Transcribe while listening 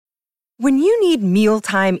When you need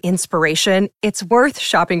mealtime inspiration, it's worth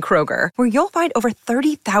shopping Kroger, where you'll find over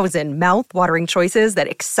 30,000 mouth-watering choices that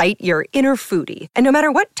excite your inner foodie. And no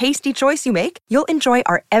matter what tasty choice you make, you'll enjoy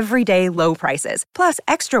our everyday low prices, plus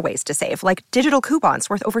extra ways to save, like digital coupons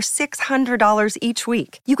worth over $600 each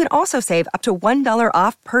week. You can also save up to $1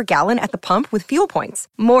 off per gallon at the pump with fuel points.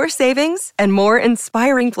 More savings and more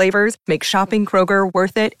inspiring flavors make shopping Kroger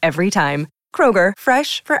worth it every time. Kroger,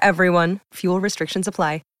 fresh for everyone. Fuel restrictions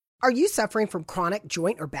apply. Are you suffering from chronic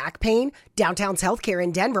joint or back pain? Downtown's Healthcare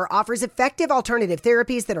in Denver offers effective alternative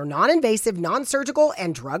therapies that are non-invasive, non-surgical,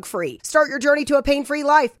 and drug-free. Start your journey to a pain-free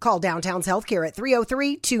life. Call Downtown's Healthcare at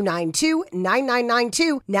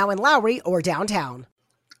 303-292-9992, now in Lowry or downtown.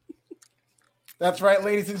 That's right,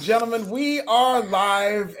 ladies and gentlemen. We are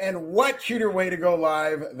live, and what cuter way to go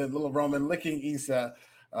live than Little Roman licking Issa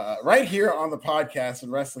right here on the podcast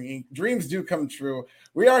in Wrestling Inc. Dreams do come true.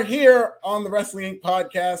 We are here on the Wrestling Inc.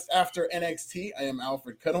 podcast after NXT. I am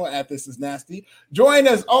Alfred Kunoa at This Is Nasty, joined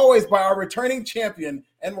as always by our returning champion,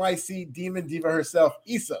 NYC Demon Diva herself,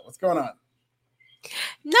 Issa. What's going on?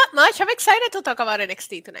 Not much. I'm excited to talk about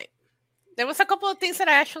NXT tonight. There was a couple of things that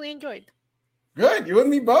I actually enjoyed. Good. You and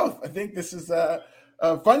me both. I think this is a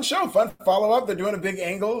fun show, fun follow-up. They're doing a big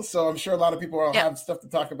angle, so I'm sure a lot of people will have stuff to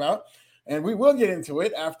talk about. And we will get into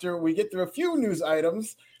it after we get through a few news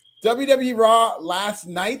items. WWE Raw last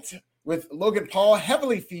night with Logan Paul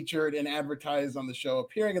heavily featured and advertised on the show,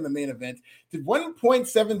 appearing in the main event, did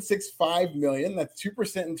 1.765 million. That's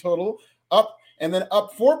 2% in total, up, and then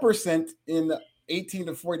up 4% in 18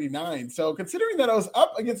 to 49. So considering that I was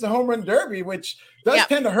up against the Home Run Derby, which does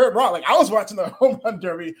tend to hurt Raw. Like I was watching the Home Run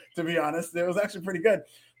Derby, to be honest. It was actually pretty good.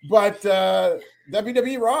 But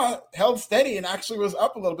WWE Raw held steady and actually was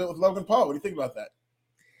up a little bit with Logan Paul. What do you think about that?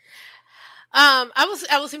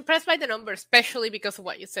 I was impressed by the numbers, especially because of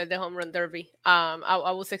what you said, the Home Run Derby.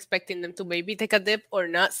 I was expecting them to maybe take a dip or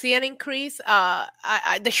not see an increase.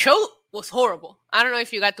 The show was horrible. I don't know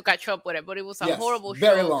if you got to catch up with it, but it was a horrible show.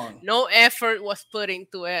 Very long. No effort was put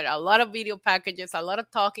into it. A lot of video packages, a lot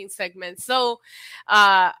of talking segments. So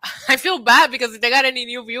I feel bad because if they got any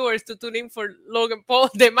new viewers to tune in for Logan Paul,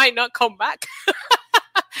 they might not come back.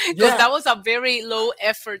 Because that was a very low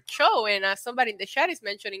effort show. And as somebody in the chat is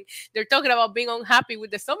mentioning, they're talking about being unhappy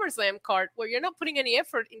with the SummerSlam card, where you're not putting any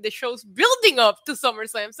effort in the shows building up to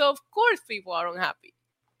SummerSlam. So of course people are unhappy.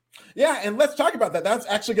 Yeah, and let's talk about that. That's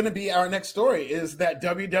actually going to be our next story, is that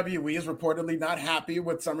WWE is reportedly not happy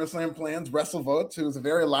with SummerSlam plans. WrestleVotes, who is a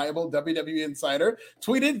very reliable WWE insider,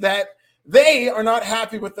 tweeted that they are not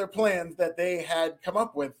happy with their plans that they had come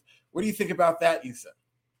up with. What do you think about that, Issa?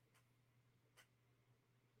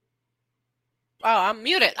 Oh, I'm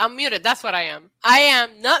muted. That's what I am. I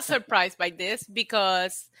am not surprised by this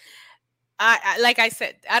because like I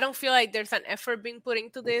said, I don't feel like there's an effort being put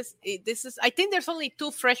into this. I think there's only 2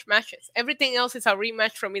 fresh matches. Everything else is a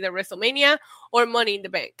rematch from either WrestleMania or Money in the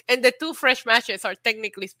Bank. And the 2 fresh matches are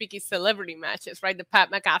technically speaking celebrity matches, right? The Pat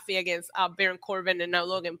McAfee against Baron Corbin and now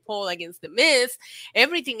Logan Paul against The Miz.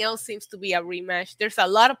 Everything else seems to be a rematch. There's a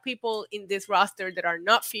lot of people in this roster that are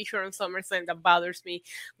not featured on SummerSlam that bothers me.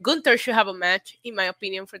 Gunther should have a match, in my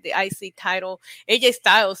opinion, for the IC title. AJ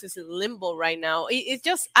Styles is in limbo right now. It's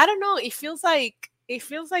just, I don't know, it feels like it's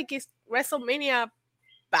WrestleMania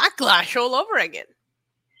Backlash all over again.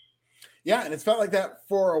 Yeah, and it's felt like that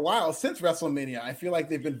for a while since WrestleMania. I feel like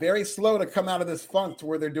they've been very slow to come out of this funk to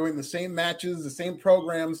where they're doing the same matches, the same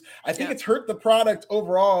programs. I think it's hurt the product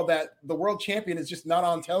overall that the world champion is just not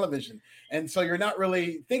on television. And so you're not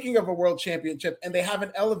really thinking of a world championship, and they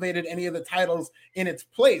haven't elevated any of the titles in its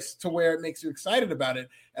place to where it makes you excited about it.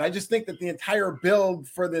 And I just think that the entire build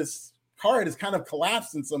for this card has kind of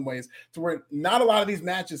collapsed in some ways to where not a lot of these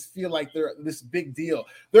matches feel like they're this big deal.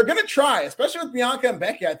 They're going to try, especially with Bianca and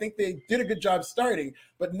Becky. I think they did a good job starting,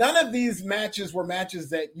 but none of these matches were matches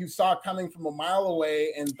that you saw coming from a mile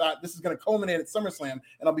away and thought this is going to culminate at SummerSlam, and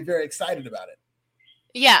I'll be very excited about it.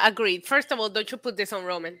 Yeah, agreed. First of all, don't you put this on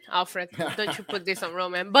Roman, Alfred. Don't you put this on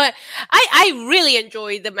Roman. But I really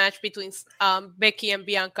enjoyed the match between Becky and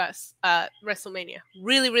Bianca's WrestleMania.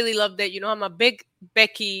 Really, really loved it. You know, I'm a big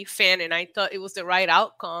Becky fan, and I thought it was the right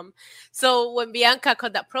outcome. So when Bianca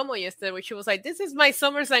cut that promo yesterday, where she was like, "This is my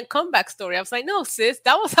SummerSlam comeback story," I was like, "No, sis,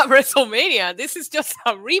 that was a WrestleMania. This is just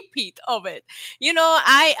a repeat of it." You know,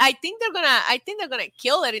 I think they're gonna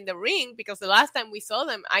kill it in the ring, because the last time we saw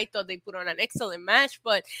them, I thought they put on an excellent match,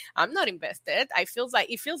 but I'm not invested. It feels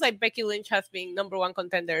like Becky Lynch has been number 1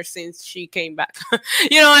 contender since she came back.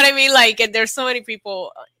 You know what I mean? Like, and there's so many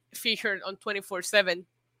people featured on 24/7.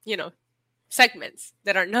 You know, segments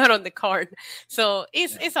that are not on the card. So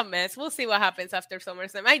it's a mess. We'll see what happens after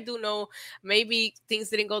SummerSlam. I do know maybe things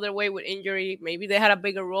didn't go their way with injury. Maybe they had a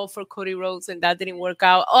bigger role for Cody Rhodes and that didn't work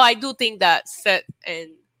out. Oh, I do think that Seth and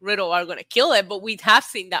Riddle are going to kill it, but we have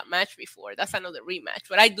seen that match before. That's another rematch.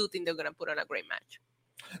 But I do think they're going to put on a great match.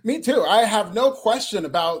 Me too. I have no question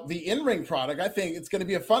about the in-ring product. I think it's going to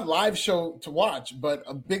be a fun live show to watch, but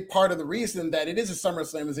a big part of the reason that it is a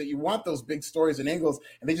SummerSlam is that you want those big stories and angles,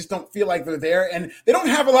 and they just don't feel like they're there, and they don't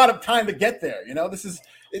have a lot of time to get there. You know, this is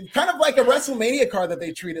kind of like a WrestleMania card that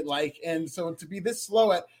they treat it like, and so to be this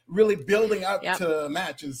slow at really building up to a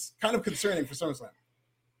match is kind of concerning for SummerSlam.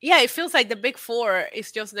 Yeah, it feels like the big four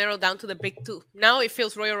is just narrowed down to the big two. Now it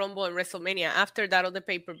feels Royal Rumble and WrestleMania. After that, all the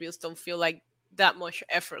pay-per-views don't feel like that much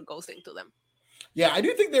effort goes into them. Yeah, I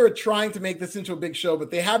do think they were trying to make this into a big show, but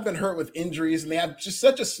they have been hurt with injuries, and they have just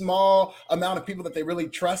such a small amount of people that they really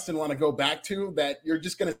trust and want to go back to that you're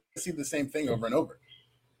just going to see the same thing over and over.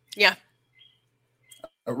 Yeah.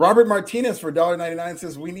 Robert Martinez for $1.99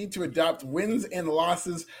 says, we need to adopt wins and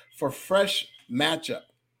losses for fresh matchup.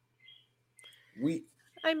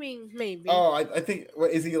 I mean, maybe. Oh, I think,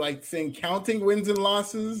 what is he like saying, counting wins and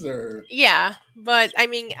losses, or? Yeah, but I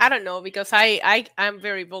mean, I don't know, because I'm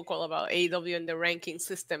very vocal about AEW and the ranking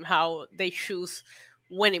system, how they choose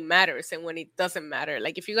when it matters and when it doesn't matter.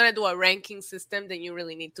 Like, if you're going to do a ranking system, then you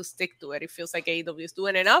really need to stick to it. It feels like AEW is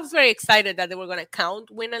doing it. And I was very excited that they were going to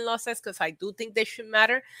count win and losses, because I do think they should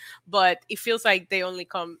matter, but it feels like they only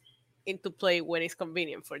come into play when it's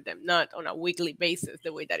convenient for them, not on a weekly basis,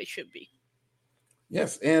 the way that it should be.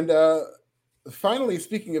 Yes, and finally,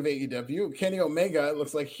 speaking of AEW, Kenny Omega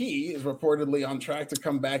looks like he is reportedly on track to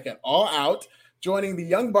come back at All Out, joining the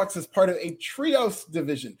Young Bucks as part of a trios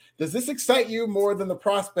division. Does this excite you more than the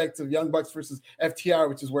prospects of Young Bucks versus FTR,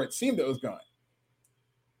 which is where it seemed it was going?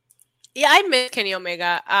 Yeah, I miss Kenny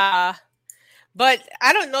Omega. But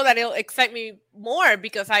I don't know that it'll excite me more,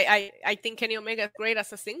 because I think Kenny Omega is great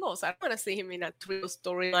as a singles. I don't want to see him in a trio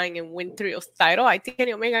storyline and win trios title. I think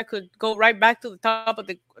Kenny Omega could go right back to the top of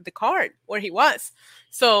the card where he was.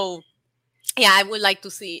 So, yeah, I would like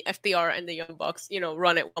to see FTR and the Young Bucks,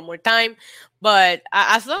 run it one more time. But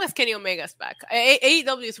as long as Kenny Omega's back,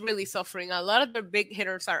 AEW is really suffering. A lot of their big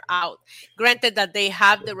hitters are out. Granted that they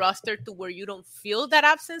have the roster to where you don't feel that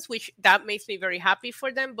absence, which that makes me very happy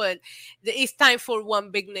for them. But it's time for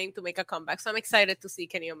one big name to make a comeback. So I'm excited to see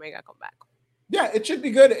Kenny Omega come back. Yeah, it should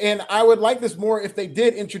be good. And I would like this more if they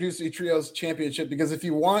did introduce a trios championship, because if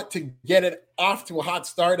you want to get it off to a hot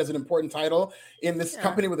start as an important title in this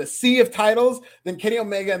company with a sea of titles, then Kenny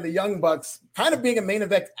Omega and the Young Bucks kind of being a main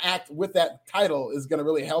event act with that title is going to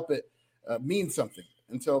really help it mean something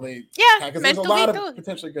until they. Yeah, because there's a lot of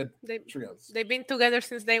potentially good trios. They've been together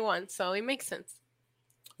since day one, so it makes sense.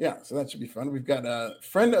 Yeah, so that should be fun. We've got a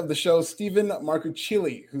friend of the show, Steven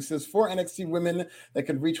Marcucci, who says, for NXT women that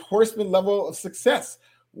could reach Horseman level of success,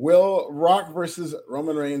 will Rock versus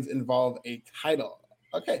Roman Reigns involve a title?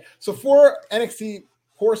 Okay, so for NXT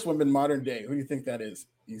Horsewomen modern day, who do you think that is,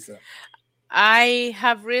 Isa? I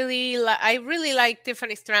really like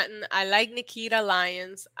Tiffany Stratton. I like Nikita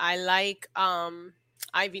Lyons. I like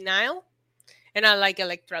Ivy Nile. And I like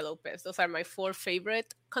Elektra Lopez. Those are my 4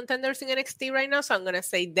 favorite contenders in NXT right now. So I'm going to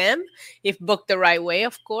say them, if booked the right way,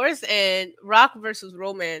 of course. And Rock versus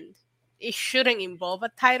Roman, it shouldn't involve a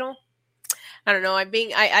title. I don't know.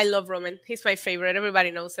 I love Roman. He's my favorite. Everybody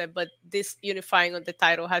knows it. But this unifying of the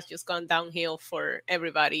title has just gone downhill for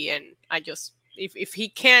everybody. And if he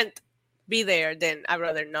can't be there, then I'd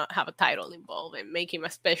rather not have a title involved and make him a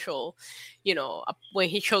special, when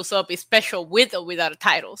he shows up, is special with or without a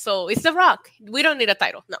title. So it's The Rock. We don't need a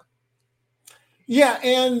title. No. Yeah.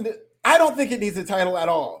 And I don't think it needs a title at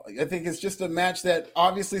all. I think it's just a match that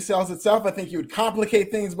obviously sells itself. I think you would complicate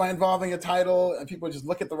things by involving a title, and people just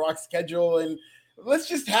look at The Rock's schedule, and let's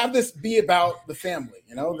just have this be about the family.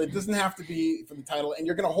 That doesn't have to be for the title. And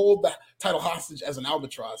you're going to hold the title hostage as an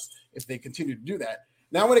albatross if they continue to do that.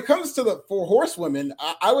 Now, when it comes to the 4 horsewomen,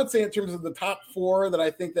 I would say in terms of the top 4 that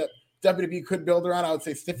I think that WWE could build around, I would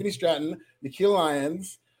say Tiffany Stratton, Nikita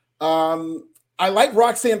Lyons. I like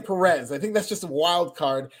Roxanne Perez. I think that's just a wild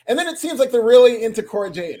card. And then it seems like they're really into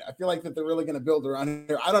Cora Jade. I feel like that they're really going to build around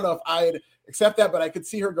her. I don't know if I'd accept that, but I could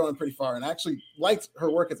see her going pretty far. And I actually liked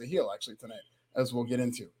her work as a heel, tonight, as we'll get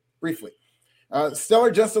into briefly.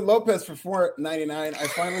 Stellar Justin Lopez for $4.99. I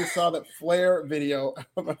finally saw that Flair video.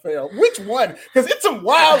 Which one? Because it's a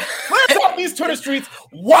wild. Flair's off these Twitter streets.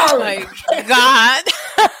 Wow. Oh my God.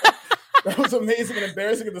 That was amazing and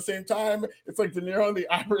embarrassing at the same time. It's like De Niro and the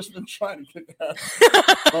Irishman trying to get that.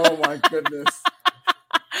 Oh my goodness.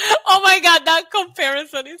 Oh my God, that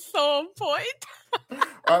comparison is so on point.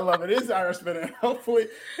 I love it. It is the Irishman, and hopefully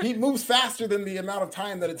he moves faster than the amount of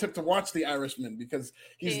time that it took to watch the Irishman, because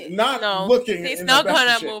he's not looking. He's in not the best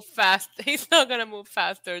gonna of shape. move fast. He's not gonna move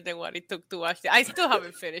faster than what it took to watch it. I still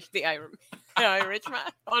haven't finished the Irishman,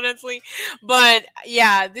 honestly. But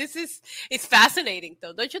yeah, it's fascinating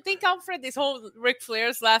though. Don't you think, Alfred? This whole Ric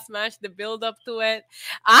Flair's last match, the build up to it.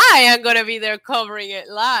 I am gonna be there covering it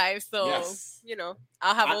live, so Yes.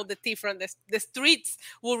 I'll have all the tea from the streets.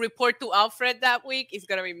 Will report to Alfred that week. It's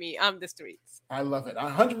gonna be me. I'm the streets. I love it.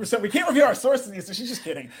 100%. We can't review our sources, so she's just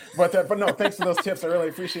kidding. But no, thanks for those tips. I really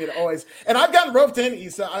appreciate it always. And I've gotten roped in,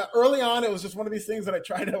 Issa. Early on, it was just one of these things that I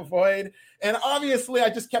tried to avoid. And obviously, I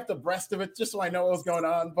just kept abreast of it just so I know what was going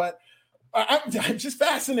on. But I'm just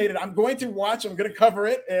fascinated. I'm going to watch. I'm going to cover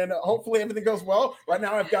it. And hopefully everything goes well. Right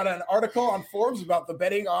now, I've got an article on Forbes about the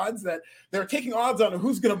betting odds, that they're taking odds on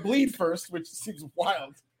who's going to bleed first, which seems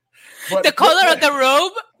wild. But the color of the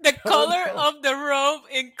robe,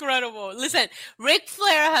 incredible. Listen, Ric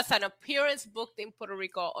Flair has an appearance booked in Puerto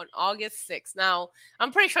Rico on August 6th. Now,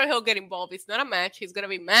 I'm pretty sure he'll get involved. It's not a match. He's going to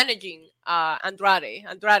be managing Andrade.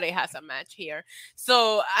 Andrade has a match here.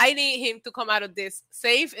 So I need him to come out of this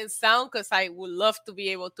safe and sound, because I would love to be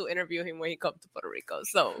able to interview him when he comes to Puerto Rico.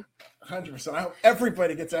 So 100%. I hope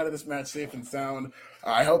everybody gets out of this match safe and sound.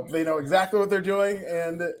 I hope they know exactly what they're doing.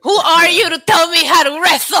 And who are you to tell me how to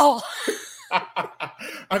wrestle?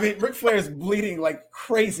 I mean, Ric Flair is bleeding like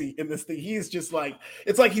crazy in this thing. He's just like,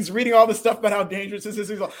 it's like he's reading all this stuff about how dangerous this is.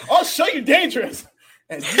 He's like, I'll show you dangerous.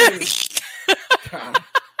 And he is,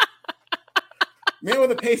 man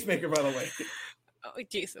with a pacemaker, by the way. Oh,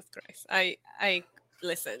 Jesus Christ. I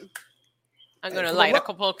listen. I'm going to light a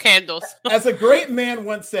couple of candles. As a great man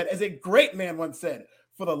once said,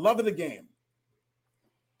 for the love of the game.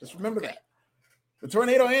 Just remember that. The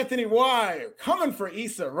Tornado Anthony Y coming for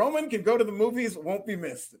Issa. Roman can go to the movies, won't be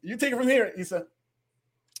missed. You take it from here, Issa.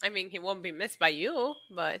 I mean, he won't be missed by you,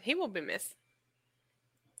 but he will be missed.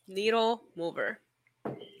 Needle mover.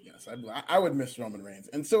 Yes, I would miss Roman Reigns,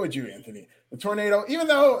 and so would you, Anthony. The Tornado, even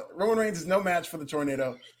though Roman Reigns is no match for the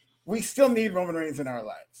Tornado, we still need Roman Reigns in our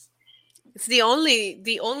lives. It's the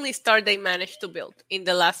only star they managed to build in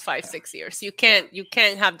the last 5-6 years. You can't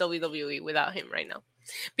have WWE without him right now.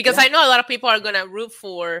 Because I know a lot of people are going to root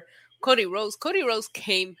for Cody Rhodes. Cody Rhodes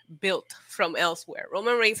came built from elsewhere.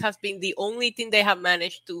 Roman Reigns has been the only thing they have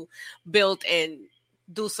managed to build and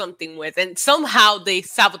do something with. And somehow they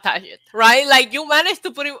sabotage it, right? Like, you managed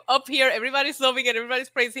to put him up here. Everybody's loving it. Everybody's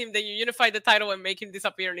praising him. Then you unify the title and make him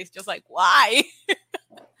disappear. And it's just like, why?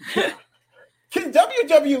 Can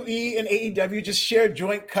WWE and AEW just share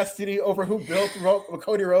joint custody over who built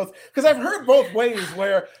Cody Rhodes? Because I've heard both ways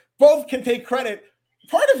where both can take credit.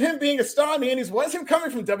 Part of him being a star in the Indies was him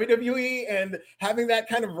coming from WWE and having that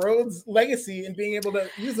kind of Rhodes legacy and being able to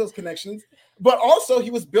use those connections. But also,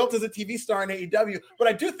 he was built as a TV star in AEW. But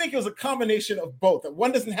I do think it was a combination of both.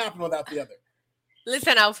 One doesn't happen without the other.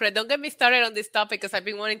 Listen, Alfred, don't get me started on this topic, because I've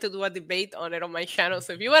been wanting to do a debate on it on my channel.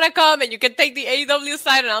 So if you want to come, and you can take the AEW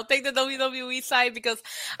side and I'll take the WWE side, because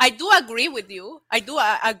I do agree with you. I do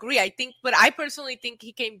agree. But I personally think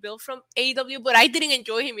he came built from AEW, but I didn't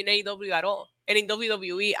enjoy him in AEW at all. And in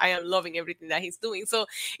WWE, I am loving everything that he's doing. So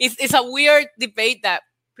it's a weird debate that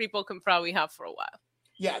people can probably have for a while.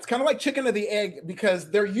 Yeah, it's kind of like chicken or the egg,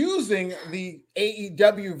 because they're using the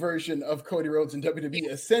AEW version of Cody Rhodes in WWE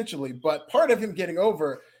essentially, but part of him getting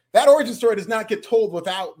over, that origin story does not get told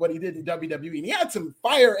without what he did in WWE. And he had some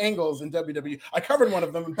fire angles in WWE. I covered one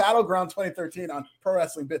of them in Battleground 2013 on Pro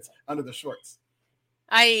Wrestling Bits Under the Shorts.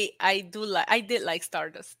 I did like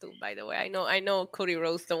Stardust too, by the way. I know Cody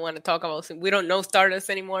Rhodes don't want to talk about him. We don't know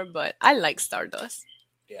Stardust anymore, but I like Stardust.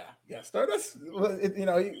 Yeah. Stardust,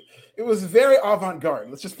 it was very avant-garde.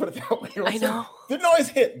 Let's just put it that way. I know. Didn't always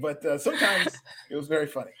hit, but sometimes it was very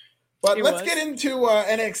funny. But let's get into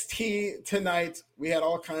NXT tonight. We had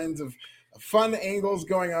all kinds of fun angles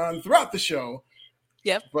going on throughout the show.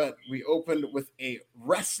 Yep. But we opened with a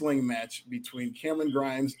wrestling match between Cameron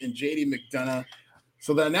Grimes and JD McDonough.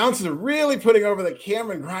 So the announcers are really putting over that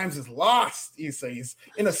Cameron Grimes is lost. He's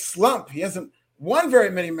in a slump. He hasn't won very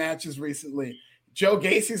many matches recently. Joe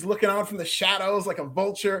Gacy's looking on from the shadows like a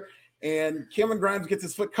vulture, and Cameron Grimes gets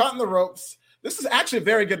his foot caught in the ropes. This is actually a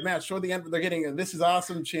very good match. Toward the end, they're getting a "this is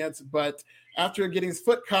awesome" chance, but after getting his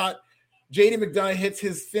foot caught, JD McDonough hits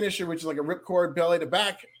his finisher, which is like a ripcord belly to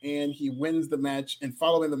back, and he wins the match. And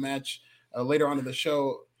following the match, later on in the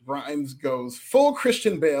show, Grimes goes full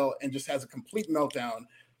Christian Bale and just has a complete meltdown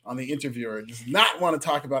on the interviewer. Does not want to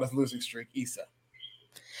talk about his losing streak. Issa.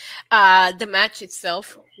 The match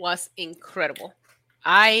itself was incredible.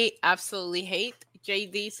 I absolutely hate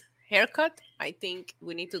JD's haircut. I think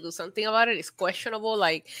we need to do something about it. It's questionable.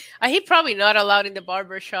 Like, he probably not allowed in the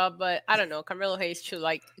barber shop, but I don't know. Carmelo Hayes should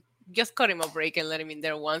like just cut him a break and let him in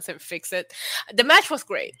there once and fix it. The match was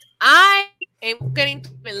great. I am getting to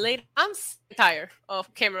it later. I'm tired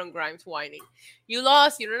of Cameron Grimes whining. You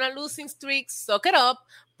lost. You're on a losing streak. Suck it up.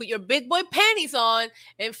 Put your big boy panties on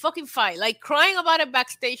and fucking fight. Like, crying about it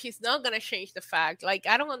backstage is not gonna change the fact. Like,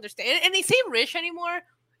 I don't understand. And is he rich anymore?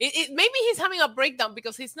 Maybe he's having a breakdown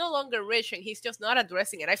because he's no longer rich and he's just not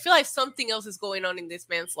addressing it. I feel like something else is going on in this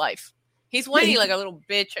man's life. He's whining like a little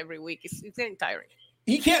bitch every week. It's getting tiring.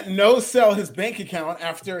 He can't no-sell his bank account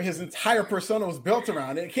after his entire persona was built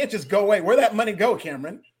around it. It can't just go away. Where'd that money go,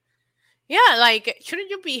 Cameron? Yeah, like, shouldn't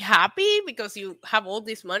you be happy because you have all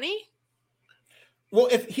this money? Well,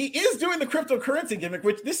 if he is doing the cryptocurrency gimmick,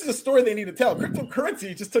 which this is a story they need to tell,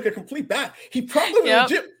 cryptocurrency just took a complete bath. He probably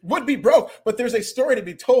legit would be broke, but there's a story to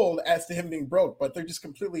be told as to him being broke, but they're just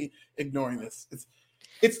completely ignoring this.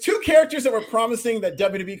 It's two characters that were promising that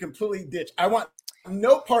WWE completely ditched. I want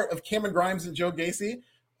no part of Cameron Grimes and Joe Gacy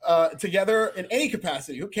together in any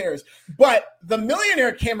capacity. Who cares? But the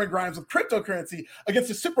millionaire Cameron Grimes with cryptocurrency against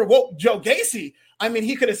the super woke Joe Gacy. I mean,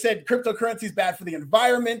 he could have said cryptocurrency is bad for the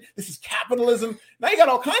environment. This is capitalism. Now you got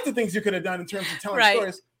all kinds of things you could have done in terms of telling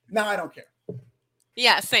stories. No, I don't care.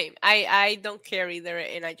 Yeah, same. I don't care either,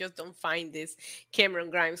 and I just don't find this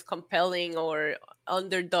Cameron Grimes compelling or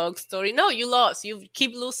underdog story. No, you lost. You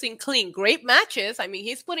keep losing clean. Great matches. I mean,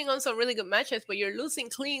 he's putting on some really good matches, but you're losing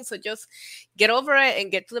clean. So just get over it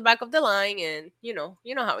and get to the back of the line, and you know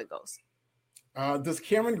how it goes. Does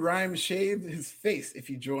Cameron Grimes shave his face if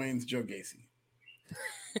he joins Joe Gacy?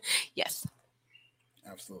 Yes.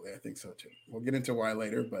 Absolutely. I think so too. We'll get into why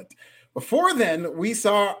later, but before then, we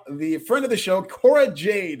saw the friend of the show, Cora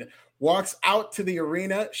Jade, walks out to the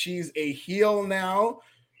arena. She's a heel now.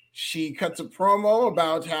 She cuts a promo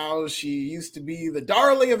about how she used to be the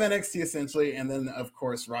darling of NXT, essentially, and then, of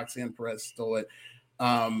course, Roxanne Perez stole it.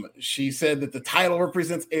 She said that the title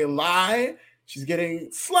represents a lie. She's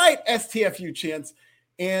getting slight STFU chants,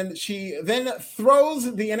 and she then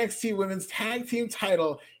throws the NXT Women's Tag Team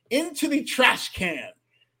title into the trash can.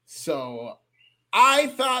 So I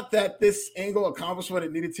thought that this angle accomplished what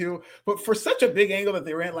it needed to, but for such a big angle that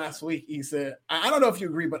they ran last week, Issa, I don't know if you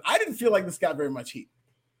agree, but I didn't feel like this got very much heat.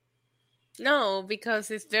 No,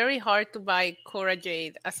 because it's very hard to buy Cora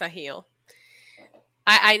Jade as a heel.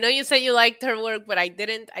 I know you said you liked her work, but I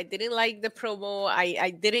didn't like the promo.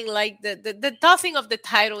 I didn't like the tossing of the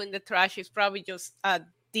title in the trash is probably just a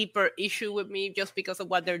deeper issue with me just because of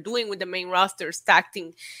what they're doing with the main roster,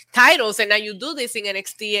 stacking titles. And now you do this in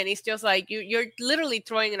NXT, and it's just like you're literally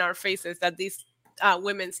throwing in our faces that these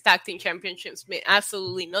women's tag team championships mean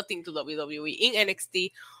absolutely nothing to WWE in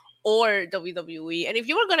NXT or WWE. And if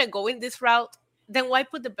you were going to go in this route, then why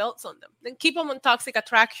put the belts on them? Then keep them on Toxic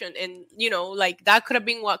Attraction. And, like that could have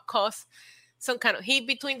been what caused some kind of heat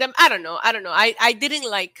between them. I don't know. I didn't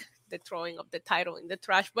like the throwing of the title in the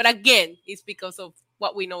trash. But again, it's because of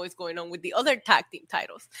what we know is going on with the other tag team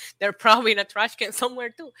titles. They're probably in a trash can somewhere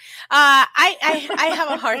too. I have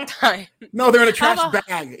a hard time. No, they're in a trash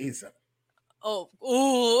bag, Issa.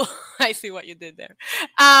 Oh, I see what you did there.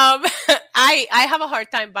 I have a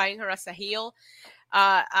hard time buying her as a heel.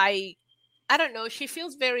 I don't know. She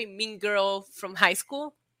feels very Mean Girl from high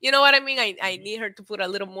school. You know what I mean? I need her to put a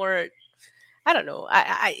little more. I don't know.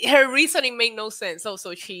 Her reasoning made no sense.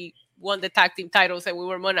 Also, she won the tag team titles, and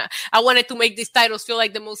I wanted to make these titles feel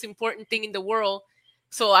like the most important thing in the world.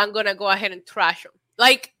 So I'm gonna go ahead and trash them.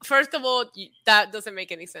 Like, first of all, that doesn't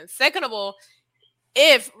make any sense. Second of all,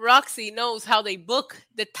 if Roxy knows how they book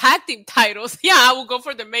the tag team titles, yeah, I will go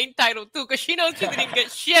for the main title too, because she knows she didn't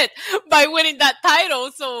get shit by winning that title.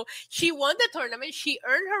 So she won the tournament. She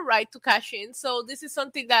earned her right to cash in. So this is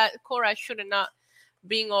something that Cora should not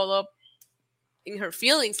being all up in her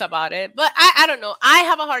feelings about it. But I don't know. I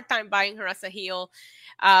have a hard time buying her as a heel.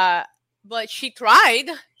 But she tried,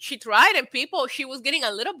 and she was getting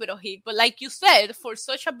a little bit of heat. But like you said, for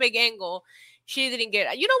such a big angle, she didn't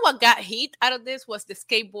get it. You know what got heat out of this was the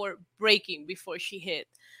skateboard breaking before she hit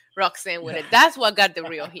Roxanne with it. That's what got the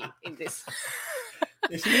real heat in this.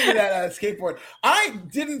 She needed that skateboard. I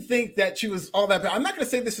didn't think that she was all that bad. I'm not going to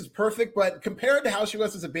say this is perfect, but compared to how she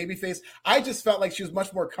was as a babyface, I just felt like she was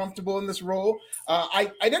much more comfortable in this role.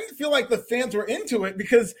 I didn't feel like the fans were into it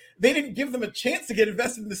because they didn't give them a chance to get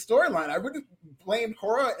invested in the storyline. I wouldn't blame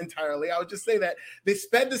Cora entirely. I would just say that they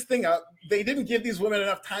sped this thing up. They didn't give these women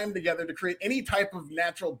enough time together to create any type of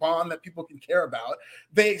natural bond that people can care about.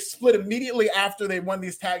 They split immediately after they won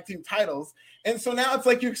these tag team titles. And so now it's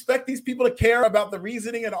like you expect these people to care about the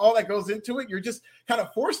reasoning and all that goes into it. You're just kind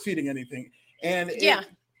of force feeding anything. And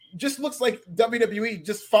just looks like WWE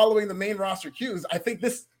just following the main roster cues. I think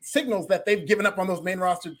this signals that they've given up on those main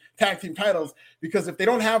roster tag team titles, because if they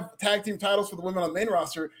don't have tag team titles for the women on the main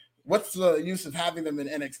roster, what's the use of having them in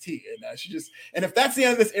NXT? And if that's the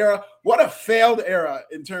end of this era, what a failed era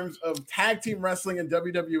in terms of tag team wrestling in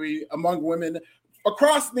WWE among women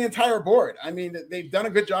across the entire board. I mean, they've done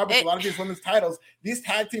a good job with a lot of these women's titles. These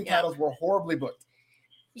tag team titles were horribly booked.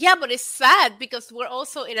 Yeah, but it's sad because we're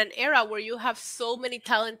also in an era where you have so many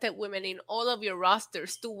talented women in all of your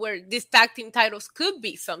rosters to where these tag team titles could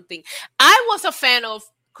be something. I was a fan of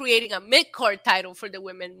creating a mid-card title for the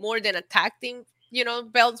women more than a tag team,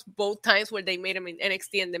 belts both times where they made them in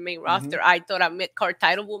NXT and the main roster. I thought a mid-card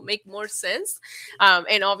title would make more sense.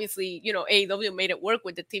 And obviously, AEW made it work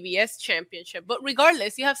with the TBS championship. But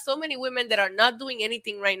regardless, you have so many women that are not doing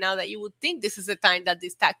anything right now that you would think this is the time that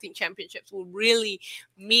these tag team championships will really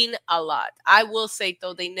mean a lot. I will say,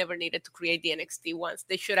 though, they never needed to create the NXT ones.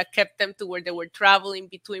 They should have kept them to where they were traveling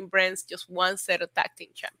between brands, just one set of tag team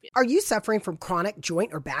champions. Are you suffering from chronic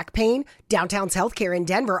joint or back pain? Downtown's Healthcare in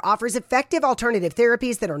Denver offers effective alternative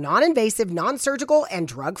therapies that are non-invasive, non-surgical, and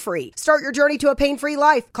drug-free. Start your journey to a pain-free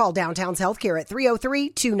life. Call Downtown's Healthcare at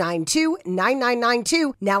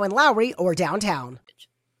 303-292-9992, now in Lowry or downtown.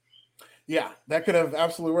 Yeah, that could have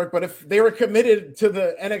absolutely worked. But if they were committed to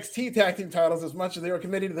the NXT tag team titles as much as they were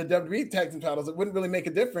committed to the WWE tag team titles, it wouldn't really make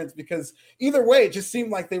a difference, because either way, it just seemed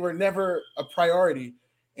like they were never a priority.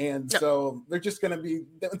 And so they're just going to be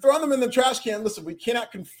throwing them in the trash can. Listen, we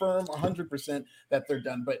cannot confirm 100% that they're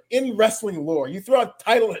done, but in wrestling lore, you throw a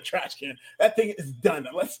title in a trash can, that thing is done.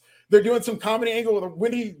 Unless they're doing some comedy angle with a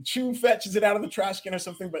Winnie Chu fetches it out of the trash can or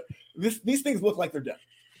something, but these things look like they're done.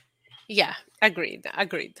 Yeah, agreed.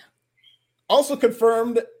 Also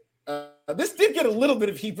confirmed, this did get a little bit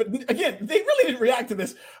of heat, but again, they really didn't react to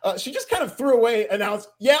this. She just kind of threw away, announced,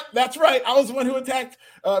 "Yeah, that's right. I was the one who attacked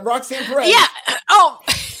Roxanne Perez." Yeah. Oh.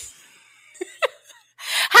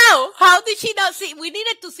 How did she not see? We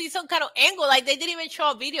needed to see some kind of angle. Like, they didn't even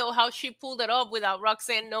show a video how she pulled it off without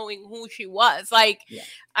Roxanne knowing who she was. Like,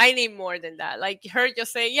 I need more than that. Like, her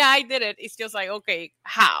just saying, "Yeah, I did it." It's just like, okay,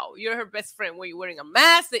 how? You're her best friend. Were you wearing a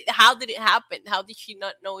mask? How did it happen? How did she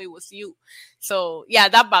not know it was you? So, yeah,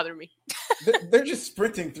 that bothered me. They're just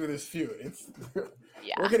sprinting through this feud.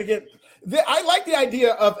 We're going to get... I like the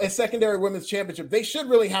idea of a secondary women's championship. They should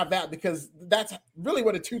really have that, because that's really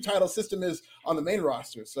what a two-title system is on the main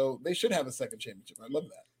roster. So they should have a second championship. I love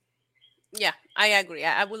that. Yeah, I agree.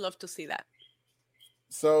 I would love to see that.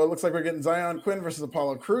 So it looks like we're getting Zion Quinn versus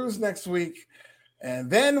Apollo Crews next week.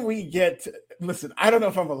 And then we get, listen, I don't know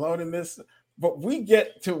if I'm alone in this, but we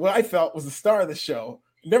get to what I felt was the star of the show.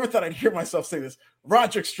 Never thought I'd hear myself say this.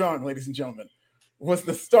 Roderick Strong, ladies and gentlemen, was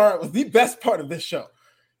the best part of this show.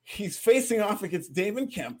 He's facing off against Damon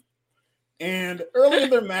Kemp. And early in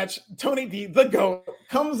their match, Tony D, the GOAT,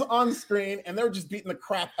 comes on screen, and they're just beating the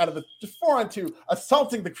crap out of just 4-on-2,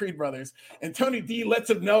 assaulting the Creed brothers. And Tony D lets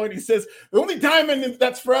him know, and he says, "The only diamond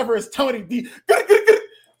that's forever is Tony D."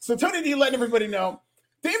 So Tony D letting everybody know.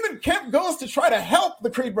 Damon Kemp goes to try to help the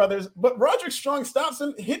Creed brothers, but Roderick Strong stops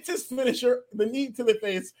him, hits his finisher, the knee to the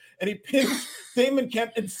face, and he pins Damon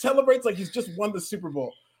Kemp and celebrates like he's just won the Super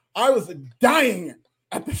Bowl. I was dying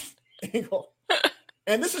at this angle.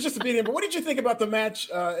 And this is just a beating, but what did you think about the match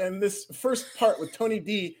and this first part with Tony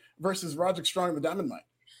D versus Roderick Strong and the Diamond Mine?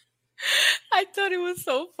 I thought it was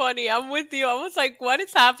so funny. I'm with you. I was like, what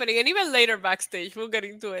is happening? And even later backstage, we'll get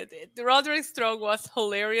into it. Roderick Strong was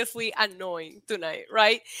hilariously annoying tonight,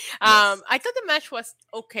 right? Yes. I thought the match was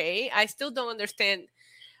okay. I still don't understand.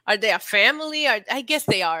 Are they a family? I guess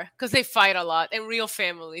they are, because they fight a lot, and real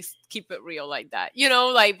families keep it real like that.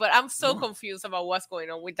 But I'm so confused about what's going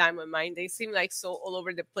on with Diamond Mine. They seem like so all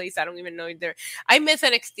over the place. I don't even know if I missed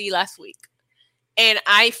NXT last week, and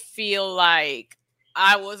I feel like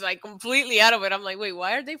I was like completely out of it. I'm like, wait,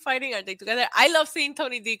 why are they fighting? Are they together? I love seeing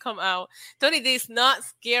Tony D come out. Tony D is not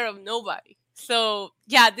scared of nobody. So,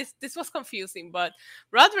 yeah, this was confusing. But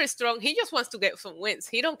Roderick Strong, he just wants to get some wins.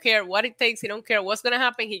 He don't care what it takes. He don't care what's going to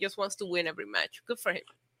happen. He just wants to win every match. Good for him.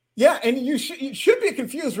 Yeah, and you should be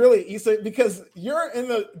confused, really, Issa, because you're in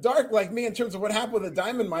the dark like me in terms of what happened with the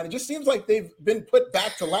Diamond Mine. It just seems like they've been put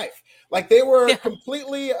back to life. Like they were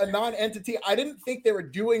completely a non-entity. I didn't think they were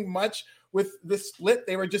doing much with this split.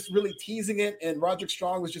 They were just really teasing it, and Roderick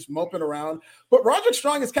Strong was just moping around. But Roderick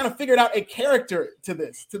Strong has kind of figured out a character to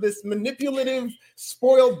this manipulative,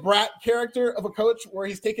 spoiled brat character of a coach where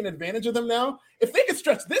he's taking advantage of them now. If they could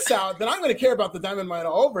stretch this out, then I'm going to care about the Diamond Mine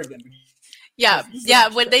all over again. Yeah, yeah.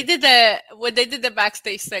 When they did the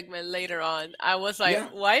backstage segment later on, I was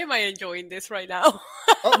like, "Why am I enjoying this right now?"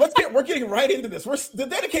 We're getting right into this. We're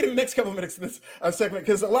dedicating the next couple of minutes to this segment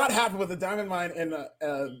because a lot happened with the Diamond Mine and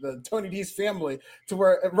the Tony D's family to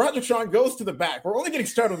where Roderick Strong goes to the back. We're only getting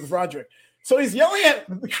started with Roderick, so he's yelling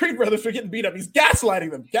at the Creed brothers for getting beat up. He's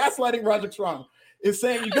gaslighting them, gaslighting Roderick Strong. Is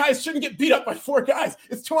saying you guys shouldn't get beat up by 4 guys.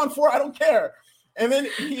 It's 2-on-4. I don't care. And then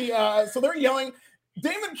so they're yelling.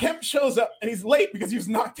 Damon Kemp shows up and he's late because he was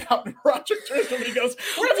knocked out. And Roderick turns to him and he goes,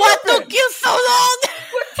 "What took you so long?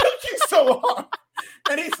 What took you so long?"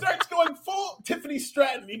 And he starts going full Tiffany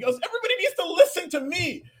Stratton. He goes, "Everybody needs to listen to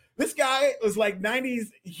me." This guy was like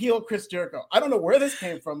 90s heel Chris Jericho. I don't know where this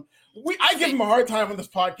came from. I give him a hard time on this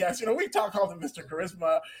podcast. You know, we called him Mr.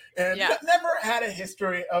 Charisma and never had a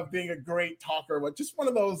history of being a great talker, but just one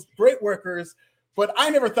of those great workers. But I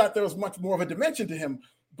never thought there was much more of a dimension to him.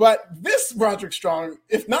 But this Roderick Strong,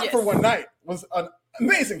 if not for one night, was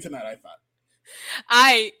amazing tonight, I thought.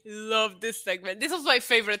 I love this segment. This was my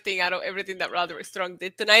favorite thing out of everything that Roderick Strong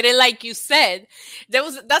did tonight. And like you said,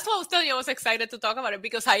 that's what I was telling you. I was excited to talk about it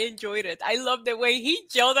because I enjoyed it. I love the way he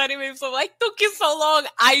yelled at him. So like, "Took you so long."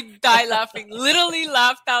 I died laughing, literally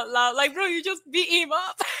laughed out loud. Like, bro, you just beat him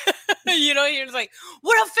up. You know, he was like,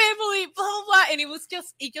 "We're a family, blah, blah, blah." And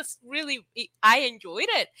I enjoyed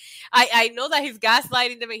it. I know that he's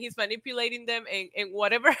gaslighting them and he's manipulating them and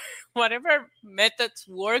whatever methods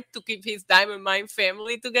work to keep his Diamond Mine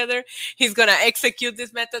family together, he's gonna execute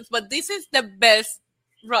these methods. But this is the best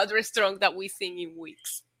Roderick Strong that we've seen in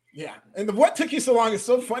weeks. Yeah, and what took you so long is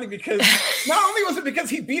so funny because not only was it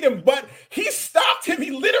because he beat him, but he stopped him.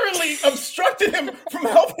 He literally obstructed him from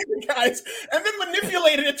helping the guys and then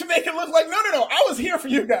manipulated it to make it look like, no, I was here for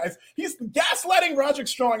you guys. He's gaslighting Roderick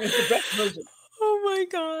Strong is the best version. Oh my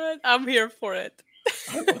God, I'm here for it.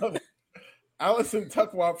 I love it. Allison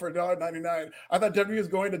Tuckwop for $1.99. I thought W was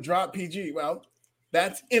going to drop PG. Well,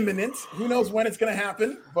 that's imminent. Who knows when it's going to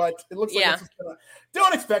happen, but it looks like it's just gonna.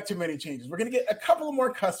 Don't expect too many changes. We're going to get a couple of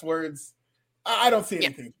more cuss words. I don't see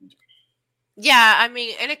anything. Yeah, I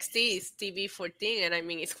mean, NXT is TV 14, and I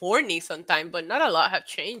mean, it's horny sometimes, but not a lot have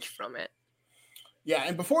changed from it. Yeah,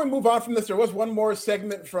 and before we move on from this, there was one more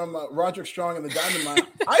segment from Roderick Strong and the Diamond Mine.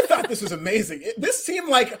 I thought this was amazing. This seemed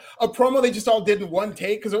like a promo they just all did in one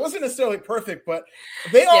take because it wasn't necessarily perfect, but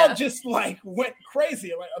they all just like went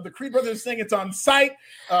crazy. Like the Creed brothers saying it's on site.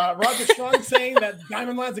 Roderick Strong saying that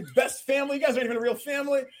Diamond Mine's the best family. You guys aren't even a real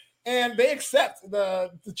family. And they accept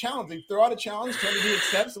the challenge. They throw out a challenge. Tony D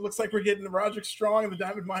accepts. It looks like we're getting the Roderick Strong and the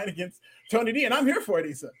Diamond Mine against Tony D. And I'm here for it,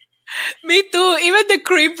 Issa. Me too. Even the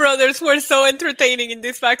Creed brothers were so entertaining in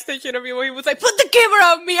this backstage interview where he was like, "Put the camera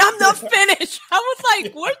on me. I'm not finished." I was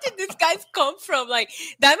like, where did these guys come from? Like,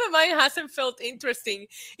 Diamond Mine hasn't felt interesting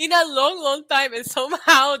in a long, long time. And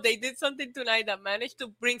somehow they did something tonight that managed to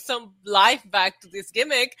bring some life back to this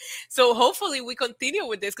gimmick. So hopefully we continue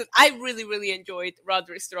with this because I really, really enjoyed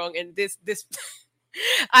Roderick Strong. And this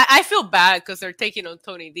I feel bad because they're taking on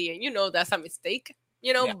Tony D. And that's a mistake,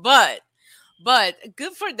 But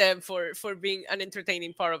good for them for being an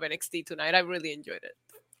entertaining part of NXT tonight. I really enjoyed it.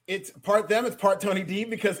 It's part them, it's part Tony D,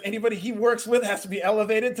 because anybody he works with has to be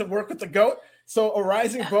elevated to work with the GOAT. So a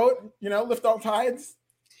rising boat, lift all tides.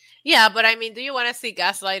 Yeah, but I mean, do you want to see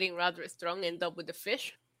gaslighting Roderick Strong end up with the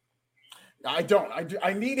fish? I don't.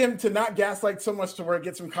 I need him to not gaslight so much to where it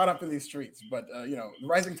gets him caught up in these streets. But,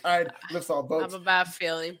 rising tide lifts all boats. I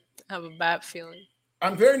have a bad feeling.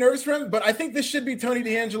 I'm very nervous for him, but I think this should be Tony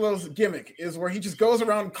D'Angelo's gimmick, is where he just goes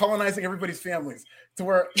around colonizing everybody's families to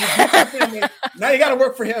where family, now you got to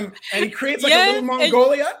work for him, and he creates like a little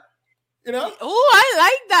Mongolia, Oh, I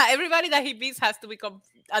like that. Everybody that he beats has to become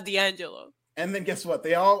a D'Angelo. And then guess what?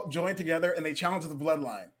 They all join together and they challenge the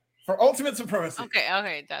bloodline for ultimate supremacy.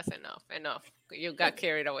 Okay, that's enough. You got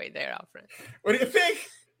carried away there, Alfred. What do you think?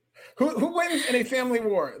 Who wins in a family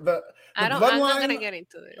war? I'm not going to get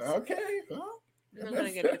into this. Okay, well. I'm going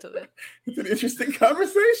to get into that. It's an interesting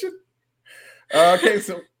conversation. Okay,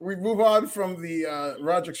 so we move on from the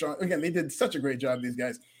Roderick Strong. Again, they did such a great job, these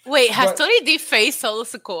guys. Wait, has Tony D faced Solo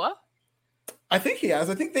Sikoa? I think he has.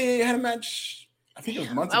 I think they had a match. I think it was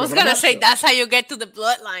months ago. I was going to say, that's how you get to the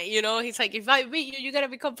bloodline. He's like, if I beat you, you got to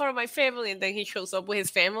become part of my family. And then he shows up with his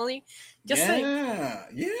family. Yeah.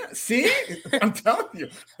 See? I'm telling you.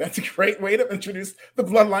 That's a great way to introduce the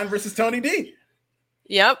bloodline versus Tony D.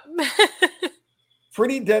 Yep.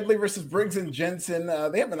 Pretty Deadly versus Briggs and Jensen.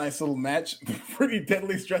 They have a nice little match. Pretty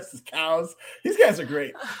Deadly's dressed as cows. These guys are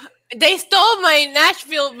great. They stole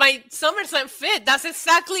my SummerSlam fit. That's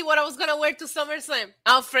exactly what I was going to wear to SummerSlam.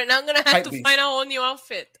 Alfred, I'm going to have to find a whole new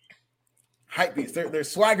outfit. Hype beasts. They're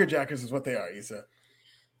swagger jackers is what they are, Issa.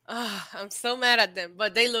 I'm so mad at them,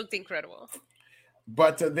 but they looked incredible.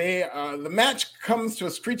 But the match comes to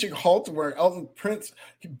a screeching halt where Elton Prince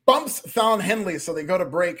bumps Fallon Henley, so they go to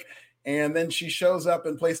break. And then she shows up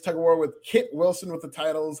and plays tug of war with Kit Wilson with the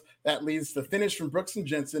titles. That leads to the finish from Brooks and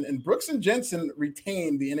Jensen. And Brooks and Jensen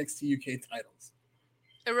retained the NXT UK titles.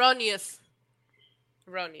 Erroneous.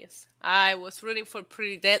 I was rooting for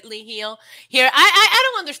Pretty Deadly here. I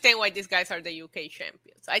don't understand why these guys are the UK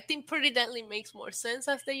champions. I think Pretty Deadly makes more sense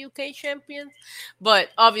as the UK champions. But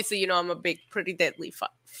obviously, you know, I'm a big Pretty Deadly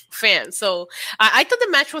fan. So I thought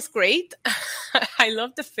the match was great. I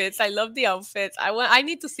love the fits. I love the outfits. I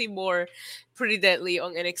need to see more Pretty Deadly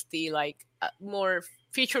on NXT, like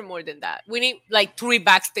feature more than that. We need like 3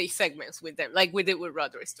 backstage segments with them, like we did with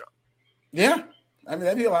Roderick Strong. Yeah. I mean,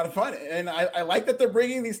 that'd be a lot of fun. And I like that they're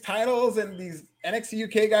bringing these titles and these NXT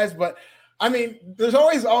UK guys. But, I mean, there's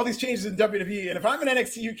always all these changes in WWE. And if I'm in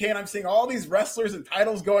NXT UK and I'm seeing all these wrestlers and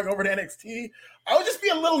titles going over to NXT, I would just be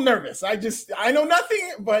a little nervous. I know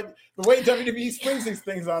nothing, but the way WWE springs these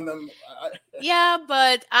things on them. Yeah,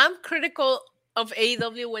 but I'm critical of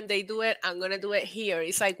AEW when they do it. I'm going to do it here.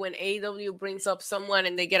 It's like when AEW brings up someone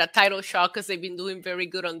and they get a title shot because they've been doing very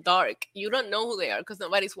good on Dark. You don't know who they are because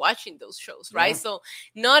nobody's watching those shows, right? Yeah. So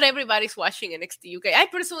not everybody's watching NXT UK. I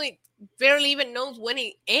personally barely even know when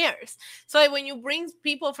it airs. So like, when you bring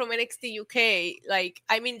people from NXT UK, like,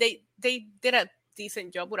 I mean, they did a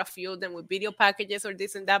decent job with a few of them with video packages or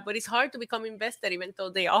this and that, but it's hard to become invested even though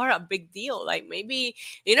they are a big deal. Like maybe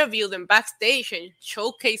interview them backstage and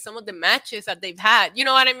showcase some of the matches that they've had. You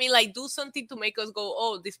know what I mean? Like do something to make us go,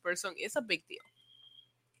 oh, this person is a big deal.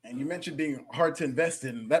 And you mentioned being hard to invest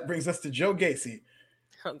in. That brings us to Joe Gacy,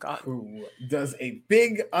 who does a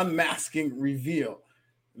big unmasking reveal.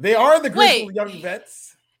 They are the Grizzled Young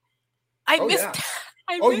Vets. I missed that.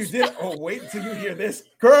 You did? Oh, wait until you hear this,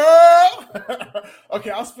 girl. Okay,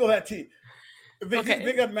 I'll spill that tea. They did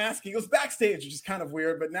big unmasking. It was backstage, which is kind of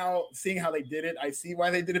weird, but now seeing how they did it, I see why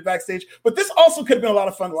they did it backstage. But this also could have been a lot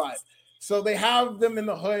of fun live. So they have them in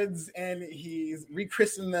the hoods, and he's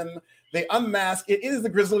rechristened them. They unmask. It is the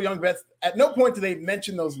Grizzled Young Vets. At no point do they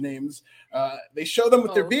mention those names. They show them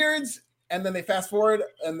with their beards, and then they fast forward,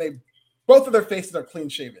 and both of their faces are clean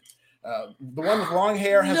shaven. The one with long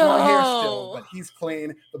hair has long hair still, but he's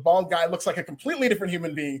clean. The bald guy looks like a completely different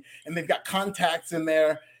human being, and they've got contacts in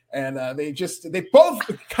there. And they both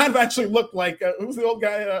kind of actually look like who's the old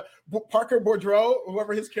guy, Parker Boudreaux,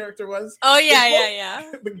 whoever his character was. Oh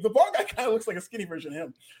yeah. The bald guy kind of looks like a skinny version of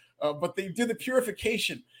him. But they do the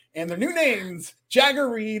purification, and their new names: Jagger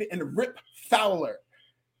Reed and Rip Fowler.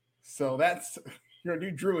 So that's your new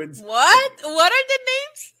druids. What are the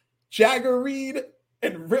names? Jagger Reed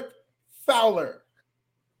and Rip Fowler.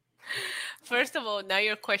 First of all, now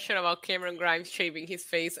your question about Cameron Grimes shaving his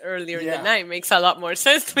face earlier in the night makes a lot more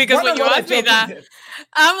sense because when you asked me that,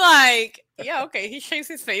 I'm like, yeah, okay, he shaves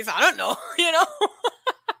his face. I don't know, you know.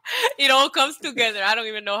 It all comes together. I don't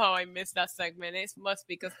even know how I missed that segment. It must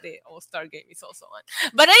because the All-Star game is also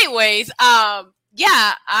on. But anyways, I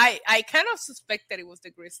kind of suspected it was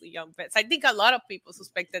the Grizzly Young Vets. I think a lot of people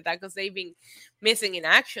suspected that because they've been missing in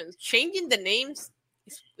action. Changing the names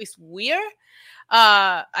is weird.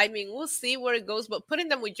 I mean, we'll see where it goes, but putting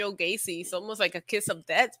them with Joe Gacy is almost like a kiss of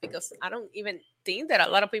death because I don't even think that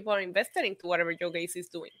a lot of people are invested into whatever Joe Gacy is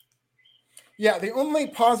doing. Yeah, the only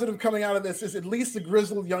positive coming out of this is at least the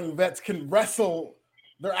Grizzled Young Vets can wrestle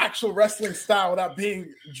their actual wrestling style without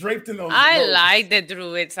being draped in those. I like the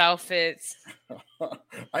Druids outfits.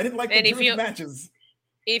 I didn't like the Druids matches.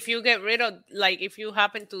 If you get rid of, like, if you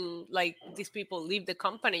happen to, like, these people leave the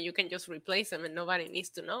company, you can just replace them and nobody needs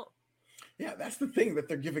to know. Yeah, that's the thing that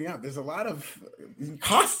they're giving out. There's a lot of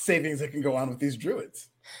cost savings that can go on with these Druids.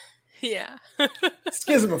 Yeah.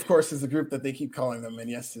 Schism, of course, is the group that they keep calling them. And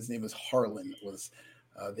yes, his name is Harlan, was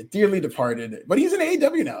the dearly departed. But he's in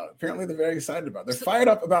AEW now. Apparently, they're very excited about it. They're fired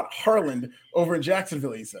up about Harlan over in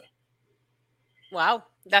Jacksonville, Issa. Wow,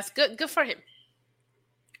 that's good. Good for him.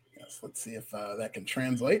 Yes, let's see if that can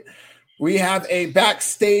translate. We have a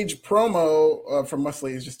backstage promo from Muscle.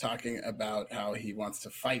 He's just talking about how he wants to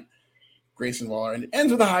fight Grayson Waller, and it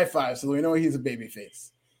ends with a high five, so we know he's a babyface.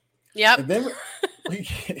 Yep. And then we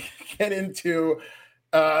get into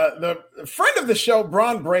the friend of the show,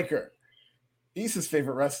 Braun Breaker, Issa's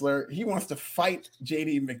favorite wrestler. He wants to fight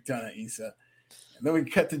JD McDonough, Issa. And then we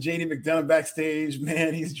cut to JD McDonough backstage.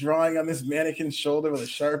 Man, he's drawing on this mannequin's shoulder with a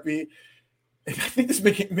Sharpie. And I think this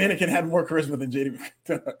mannequin had more charisma than JD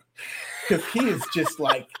McDonough because he is just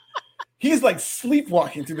like, he's like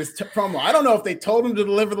sleepwalking through this promo. I don't know if they told him to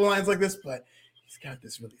deliver the lines like this, but he's got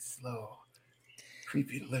this really slow,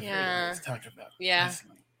 creepy delivery. He's talking about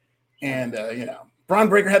wrestling. And, Braun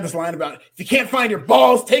Breaker had this line about, if you can't find your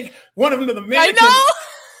balls, take one of them to the mannequin. I know!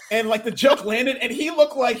 And like the joke landed, and he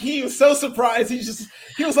looked like he was so surprised.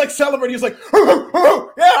 He was like celebrating. He was like,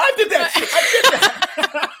 oh, yeah, I did that.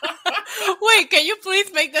 Wait, can you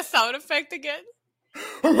please make the sound effect again?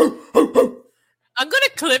 I'm gonna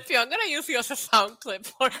clip you. I'm gonna use you as a sound clip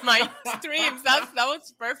for my streams. That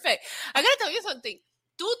was perfect. I gotta tell you something.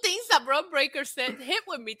 2 things that Braun Breaker said hit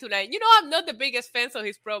with me tonight. I'm not the biggest fan of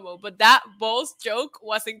his promo, but that balls joke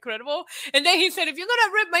was incredible. And then he said, if you're going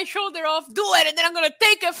to rip my shoulder off, do it. And then I'm going to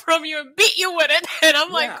take it from you and beat you with it. And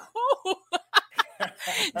I'm like, oh.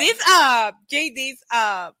 This JD's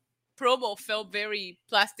promo felt very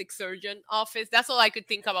plastic surgeon office. That's all I could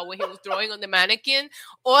think about when he was drawing on the mannequin.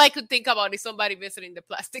 All I could think about is somebody visiting the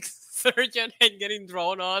plastic surgeon and getting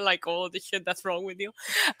drawn on, like all the shit that's wrong with you.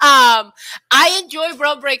 I enjoy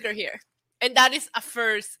Braun Breaker here, and that is a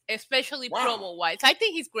first, especially promo wise. I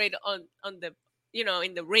think he's great on the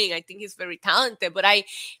in the ring. I think he's very talented, but I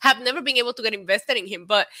have never been able to get invested in him.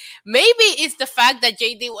 But maybe it's the fact that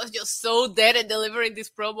JD was just so dead and delivering this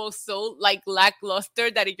promo so like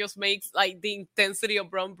lackluster that it just makes like the intensity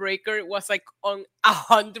of Braun Breaker was like on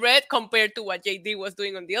 100 compared to what JD was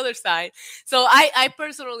doing on the other side. So I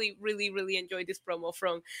personally really enjoyed this promo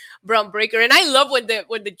from Braun Breaker, and I love when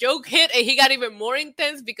the joke hit and he got even more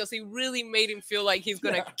intense because he really made him feel like he's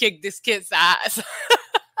gonna kick this kid's ass.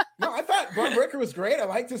 No, I thought Braun Breaker was great. I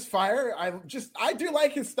liked his fire. I do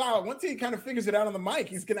like his style. Once he kind of figures it out on the mic,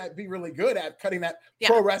 he's going to be really good at cutting that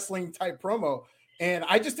pro wrestling type promo. And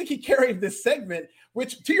I just think he carried this segment,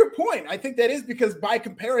 which to your point, I think that is because by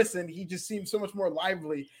comparison, he just seems so much more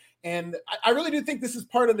lively. And I really do think this is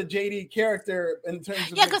part of the JD character in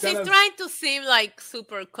terms of because he's trying to seem like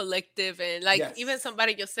super collective and like even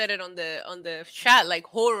somebody just said it on the chat, like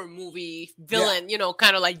horror movie villain,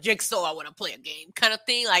 kind of like Jigsaw, I want to play a game kind of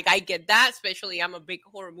thing. Like I get that, especially I'm a big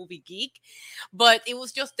horror movie geek, but it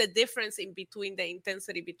was just the difference in between the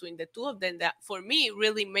intensity between the two of them that for me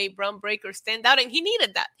really made Braun Breaker stand out, and he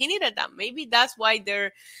needed that. Maybe that's why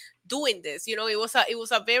they're doing this. It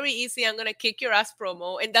was a very easy I'm gonna kick your ass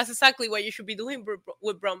promo, and that's exactly what you should be doing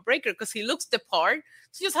with Braun Breaker because he looks the part.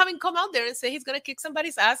 So just have him come out there and say he's gonna kick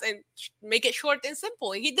somebody's ass and make it short and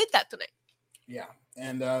simple, and he did that tonight. Yeah,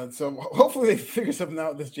 and so hopefully they figure something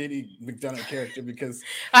out with this JD McDonough character because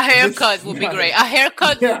a haircut would be great. A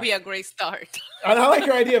haircut would be a great start. And I like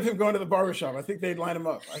your idea of him going to the barbershop. I think they'd line him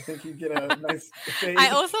up. I think he'd get a nice fade. I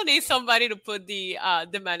also need somebody to put the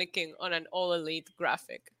mannequin on an All Elite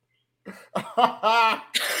graphic.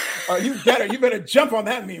 You better jump on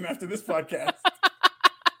that meme after this podcast.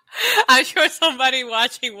 I'm sure somebody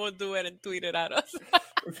watching will do it and tweet it at us.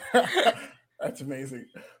 That's amazing.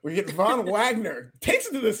 We get Von Wagner takes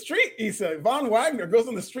it to the street. Issa Von Wagner goes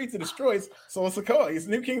on the streets and destroys Solo Sikoa. He's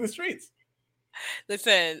the new king of the streets.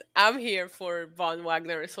 Listen, I'm here for Von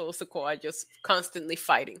Wagner and Solo Sikoa just constantly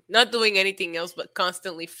fighting, not doing anything else, but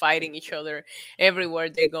constantly fighting each other everywhere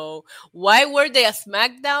they go. Why were they a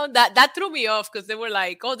SmackDown? That threw me off because they were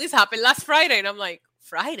like, "Oh, this happened last Friday," and I'm like,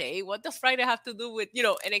 "Friday? What does Friday have to do with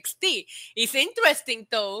NXT?" It's interesting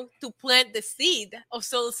though to plant the seed of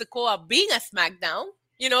Solo Sikoa being a SmackDown.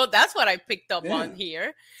 That's what I picked up on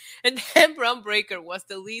here, and then Braun Breaker was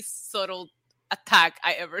the least subtle attack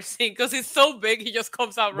I ever seen because he's so big he just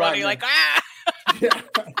comes out running like yeah.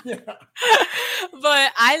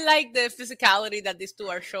 But I like the physicality that these two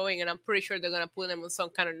are showing, and I'm pretty sure they're gonna put them on some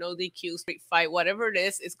kind of no DQ street fight, whatever it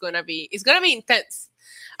is. It's gonna be intense.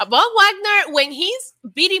 Von Wagner, when he's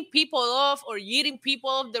beating people off or yeeting people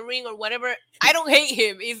off the ring or whatever, I don't hate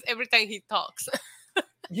him. It's every time he talks.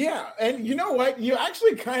 Yeah, and you know what? You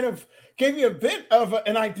actually kind of gave me a bit of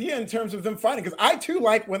an idea in terms of them fighting, because I too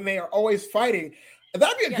like when they are always fighting.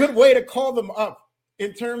 That'd be a good way to call them up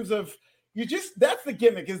in terms of that's the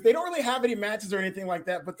gimmick, is they don't really have any matches or anything like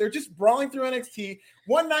that, but they're just brawling through NXT.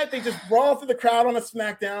 One night they just brawl through the crowd on a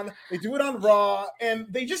SmackDown. They do it on Raw, and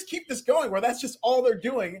they just keep this going where that's just all they're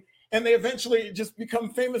doing. And they eventually just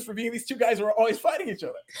become famous for being these two guys who are always fighting each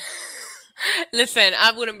other. Listen,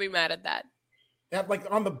 I wouldn't be mad at that. Yeah, like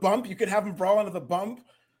on the bump, you could have them brawl into the bump.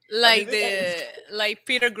 Like like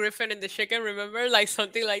Peter Griffin and the Chicken, remember? Like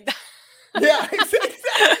something like that. Yeah,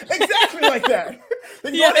 exactly like that.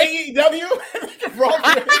 Then you go to AEW and they can brawl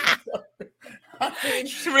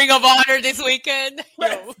Ring of Honor this weekend.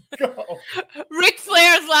 Let's go. Ric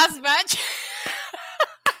Flair's last match.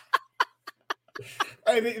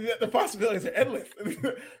 I mean, the possibilities are endless.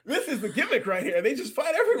 This is the gimmick right here. They just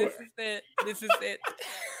fight everywhere. This is it.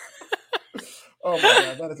 Oh my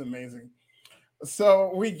God, that is amazing.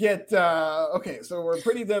 So we get okay. So we're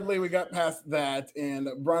pretty deadly. We got past that, and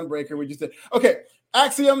Braun Breaker. We just did okay.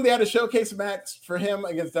 Axiom. They had a showcase match for him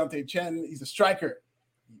against Dante Chen. He's a striker.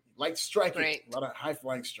 He likes striking. Great. A lot of high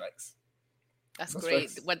flying strikes. That's No great.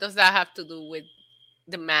 strikes. What does that have to do with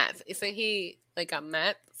the math? Isn't he like a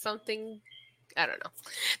math something? I don't know.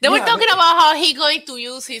 They were talking about how he going to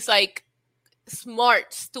use his like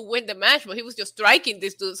smarts to win the match, but he was just striking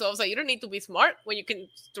this dude. So I was like, you don't need to be smart when you can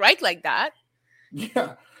strike like that.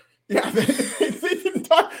 Yeah.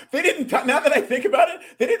 They didn't tie. Now that I think about it,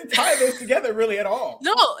 they didn't tie those together really at all.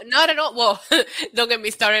 No, not at all. Well, don't get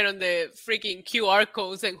me started on the freaking QR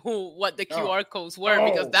codes and what the QR codes were,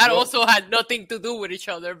 because that also had nothing to do with each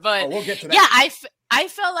other. But we'll get to that. Yeah, I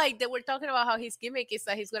felt like they were talking about how his gimmick is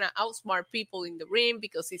that he's going to outsmart people in the ring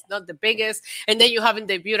because he's not the biggest. And then you haven't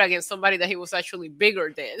debuted against somebody that he was actually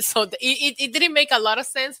bigger than. So it didn't make a lot of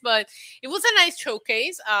sense, but it was a nice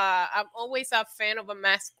showcase. I'm always a fan of a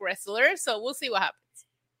masked wrestler, so we'll see what happens.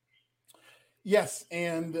 Yes,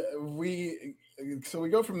 and we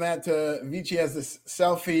go from that to Vici has this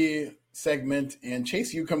selfie segment, and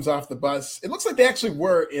Chase U comes off the bus. It looks like they actually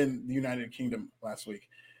were in the United Kingdom last week,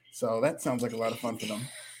 so that sounds like a lot of fun for them.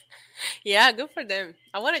 Yeah, good for them.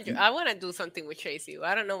 I want to do something with Chase U.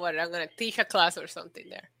 I don't know what I'm gonna teach a class or something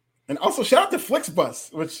there. And also shout out to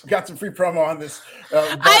Flixbus, which got some free promo on this.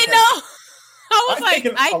 I know.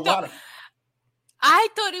 I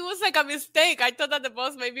thought it was like a mistake. I thought that the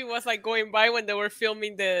bus maybe was like going by when they were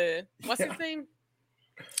filming his name?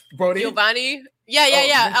 Brody? Giovanni.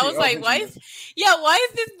 Yeah. I was like, why is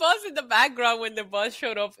this bus in the background when the bus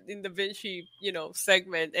showed up in the Vinci,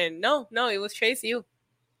 segment? And no, it was Chase U.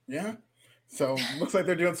 Yeah. So looks like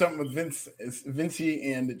they're doing something with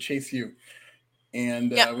Vinci and Chase U.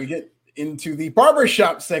 And we get into the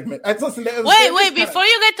barbershop segment. Wait, before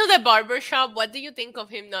you get to the barbershop, what do you think of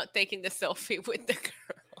him not taking the selfie with the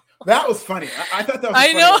girl? That was funny. I thought that was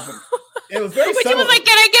funny. I know. It was very subtle. She was like,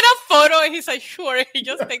 can I get a photo? And he's like, sure. He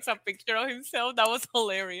just takes a picture of himself. That was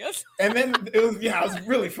hilarious. And then it was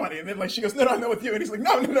really funny. And then like she goes, no, I'm not with you. And he's like,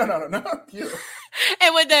 no, not you.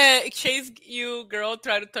 And when the Chase U girl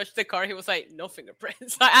tried to touch the car, he was like, no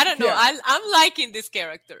fingerprints. I don't know. Yeah. I'm liking this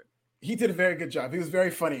character. He did a very good job. He was very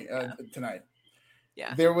funny tonight.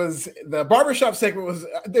 Yeah. There was the barbershop segment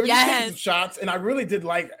they were just taking some shots, and I really did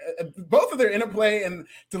like both of their interplay and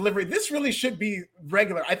delivery. This really should be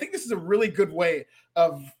regular. I think this is a really good way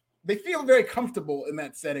they feel very comfortable in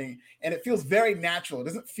that setting, and it feels very natural. It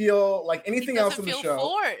doesn't feel like anything else in the show.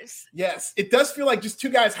 Forced. Yes, it does feel like just two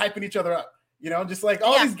guys hyping each other up. Just like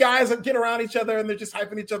all these guys get around each other and they're just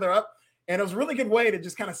hyping each other up. And it was a really good way to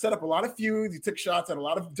just kind of set up a lot of feuds. You took shots at a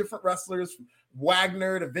lot of different wrestlers, from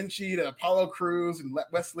Wagner to Vinci to Apollo Crews and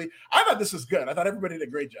Wesley. I thought this was good. I thought everybody did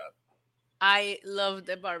a great job. I love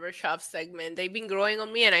the barbershop segment. They've been growing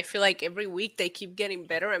on me, and I feel like every week they keep getting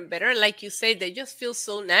better and better. Like you said, they just feel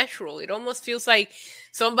so natural. It almost feels like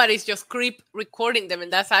somebody's just recording them,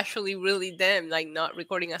 and that's actually really them, like not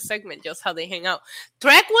recording a segment, just how they hang out.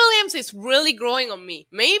 Trek Williams is really growing on me,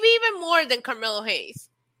 maybe even more than Carmelo Hayes.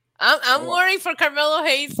 I'm worried for Carmelo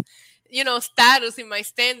Hayes, status in my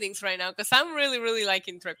standings right now, because I'm really, really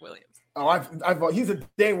liking Trek Williams. Oh, he's a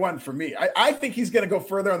day one for me. I think he's going to go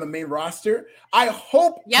further on the main roster. I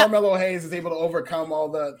hope Carmelo Hayes is able to overcome all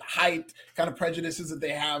the height kind of prejudices that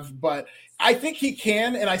they have, but I think he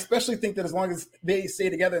can, and I especially think that as long as they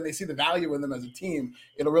stay together and they see the value in them as a team,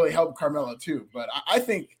 it'll really help Carmelo too. But I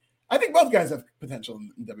think both guys have potential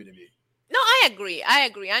in WWE. No, I agree.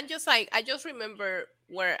 I just remember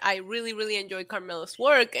where I really, really enjoyed Carmelo's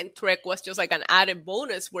work, and Trek was just like an added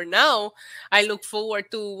bonus, where now I look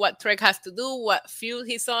forward to what Trek has to do, what feud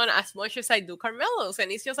he's on, as much as I do Carmelo's.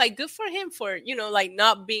 And it's just like good for him for, like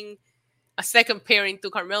not being a second pairing to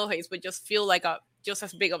Carmelo Hayes, but just feel like just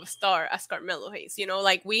as big of a star as Carmelo Hayes.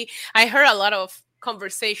 I heard a lot of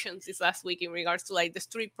conversations this last week in regards to like the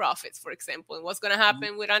Street Profits, for example, and what's going to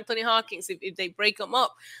happen with Anthony Hawkins if they break him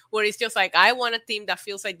up, where it's just like, I want a team that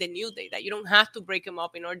feels like the New Day, that you don't have to break them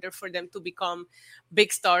up in order for them to become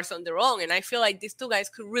big stars on their own. And I feel like these two guys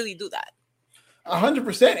could really do that.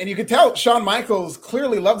 100%. And you can tell Shawn Michaels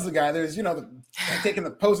clearly loves the guy. There's, taking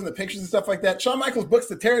the posing the pictures and stuff like that. Shawn Michaels books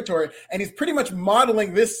the territory, and he's pretty much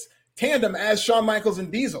modeling this tandem as Shawn Michaels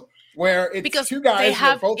and Diesel, where it's because two guys who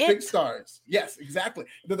are both big stars. Yes, exactly.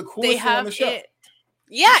 They're the coolest thing on the show.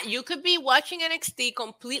 Yeah, you could be watching NXT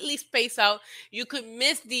completely spaced out. You could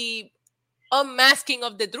miss the unmasking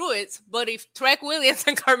of the Druids, but if Trek Williams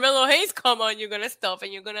and Carmelo Hayes come on, you're going to stop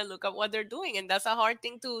and you're going to look at what they're doing, and that's a hard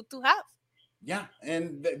thing to have. Yeah,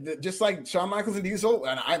 and just like Shawn Michaels and Diesel,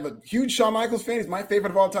 and I'm a huge Shawn Michaels fan. He's my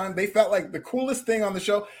favorite of all time. They felt like the coolest thing on the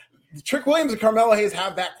show. Trick Williams and Carmelo Hayes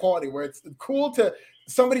have that quality where it's cool to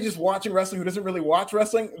somebody just watching wrestling who doesn't really watch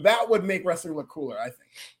wrestling. That would make wrestling look cooler, I think.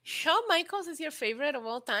 Shawn Michaels is your favorite of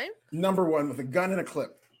all time? Number one with a gun and a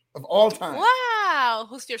clip of all time. Wow.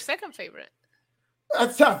 Who's your second favorite?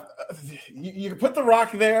 That's tough. You can put The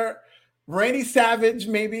Rock there. Randy Savage,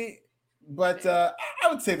 maybe. But I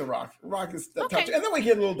would say The Rock. Rock is tough. And then we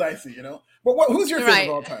get a little dicey, you know? But who's your favorite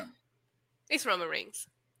of all time? It's Roman Reigns.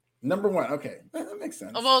 Number one. Okay. That makes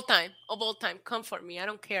sense. Of all time. Come for me. I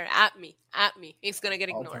don't care. At me. It's going to get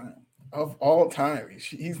ignored. Of all time.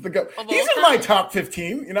 He's the GOAT. He's in my top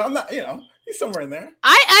 15. You know, I'm not, he's somewhere in there.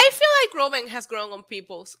 I feel like Roman has grown on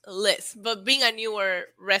people's list, but being a newer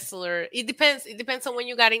wrestler, it depends. It depends on when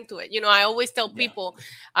you got into it. You know, I always tell people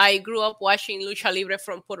I grew up watching Lucha Libre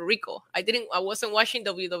from Puerto Rico. I wasn't watching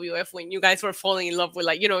WWF when you guys were falling in love with,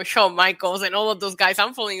 like, Shawn Michaels and all of those guys.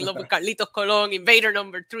 I'm falling in love with Carlitos Colon, Invader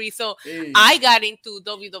number 3. So I got into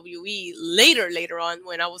WWE later on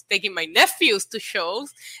when I was taking my nephews to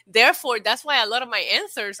shows. Therefore, that's why a lot of my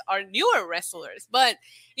answers are newer wrestlers. But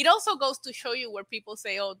it also goes to show you where people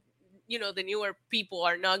say, oh, the newer people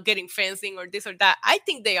are not getting fencing or this or that. I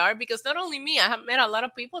think they are, because not only me, I have met a lot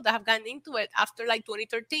of people that have gotten into it after like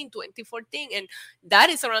 2013, 2014. And that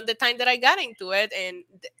is around the time that I got into it. And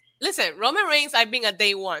listen, Roman Reigns, I've been a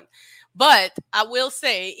day one. But I will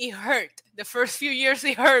say it hurt. The first few years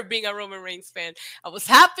it hurt being a Roman Reigns fan. I was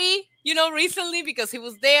happy, recently because he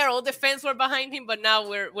was there. All the fans were behind him. But now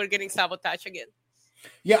we're getting sabotaged again.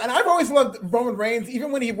 Yeah, and I've always loved Roman Reigns,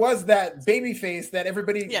 even when he was that baby face that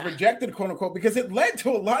everybody rejected, quote unquote, because it led to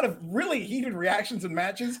a lot of really heated reactions and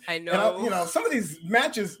matches. I know. And, some of these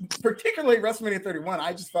matches, particularly WrestleMania 31,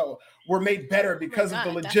 I just felt were made better because of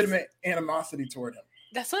the legitimate animosity toward him.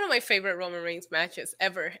 That's one of my favorite Roman Reigns matches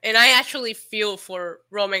ever. And I actually feel for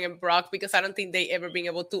Roman and Brock because I don't think they ever been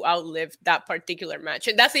able to outlive that particular match.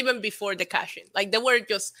 And that's even before the cash-in. Like,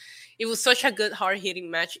 it was such a good,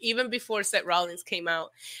 hard-hitting match. Even before Seth Rollins came out,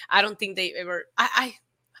 I don't think they ever...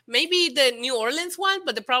 Maybe the New Orleans one,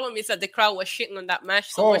 but the problem is that the crowd was shitting on that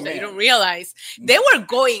match so much that you don't realize. They were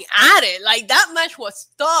going at it. Like, that match was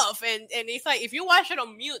tough. And it's like, if you watch it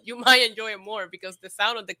on mute, you might enjoy it more because the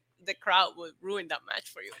sound of the crowd would ruin that match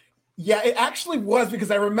for you. Yeah, it actually was,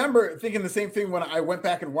 because I remember thinking the same thing when I went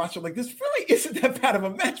back and watched it. Like, this really isn't that bad of a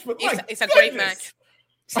match, but it's a great match.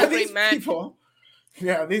 It's a great match.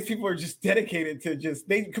 These people are just dedicated to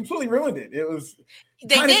they completely ruined it. It was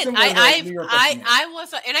they did. I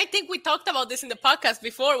was, and I think we talked about this in the podcast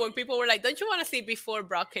before when people were like, "Don't you want to see before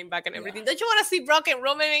Brock came back and everything? Don't you want to see Brock and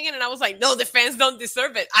Roman again?" And I was like, "No, the fans don't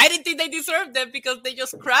deserve it." I didn't think they deserved it because they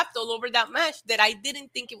just crapped all over that match. That I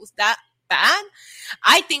didn't think it was that bad.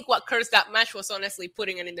 I think what cursed that match was honestly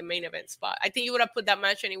putting it in the main event spot. I think you would have put that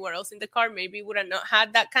match anywhere else in the card, maybe would have not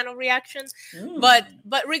had that kind of reaction. But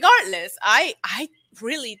regardless, I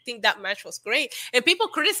really think that match was great. And people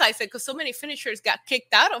criticize it because so many finishers got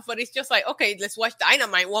kicked out of, but it's just like, okay, let's watch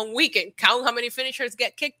Dynamite one week and count how many finishers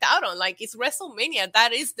get kicked out on. Like, it's WrestleMania.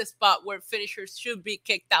 That is the spot where finishers should be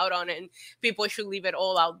kicked out on, and people should leave it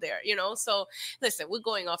all out there, So listen, we're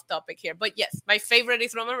going off topic here, but yes, my favorite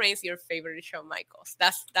is Roman Reigns. Your favorite is Shawn Michaels.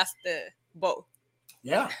 That's the bow.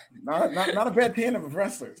 Yeah, not a bad tandem of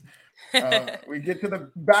wrestlers. We get to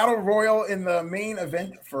the Battle Royal in the main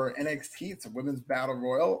event for NXT. It's a women's Battle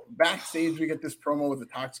Royal. Backstage, we get this promo with the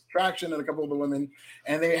Toxic Attraction and a couple of the women,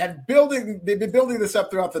 and they've been building this up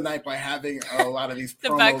throughout the night by having a lot of these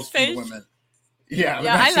promos from the women. Yeah,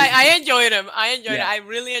 I enjoyed them. I enjoyed it. I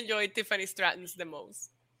really enjoyed Tiffany Stratton's the most.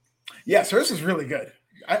 Yes, hers is really good.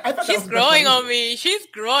 I thought she's growing on me. She's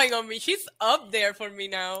growing on me. She's up there for me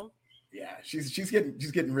now. Yeah, she's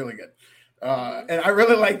getting really good. And I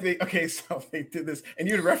really like so they did this, and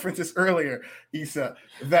you had referenced this earlier, Issa,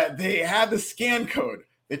 that they had the scan code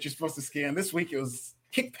that you're supposed to scan. This week it was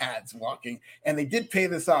kick pads walking, and they did pay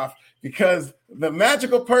this off because the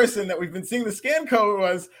magical person that we've been seeing the scan code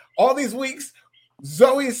was all these weeks,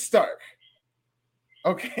 Zoe Stark.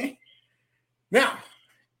 Okay? Now,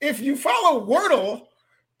 if you follow Wordle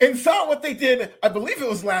and saw what they did, I believe it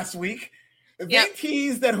was last week, they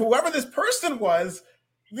teased that whoever this person was,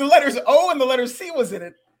 the letters O and the letter C was in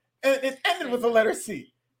it, and it ended with the letter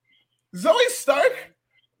C. Zoe Stark,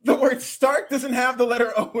 the word Stark doesn't have the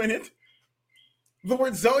letter O in it. The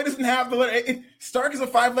word Zoe doesn't have the letter. Stark is a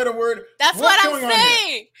 5-letter word. That's what I'm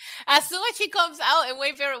saying. As soon as she comes out and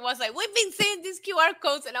Wayfair was like, we've been seeing these QR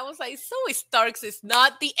codes, and I was like, Zoe Starks is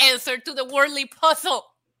not the answer to the worldly puzzle.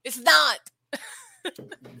 It's not.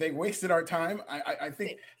 They wasted our time. I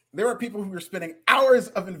think there are people who are spending hours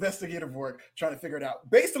of investigative work trying to figure it out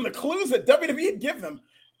based on the clues that WWE had given them,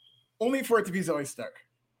 only for it to be Zoe Stark.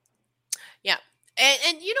 Yeah.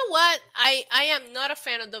 And you know what? I am not a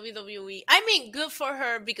fan of WWE. I mean, good for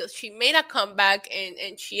her because she made a comeback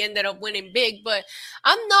and she ended up winning big. But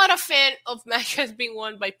I'm not a fan of matches being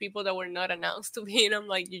won by people that were not announced to me. And I'm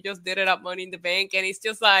like, you just did it at Money in the Bank. And it's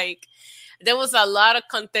just like, there was a lot of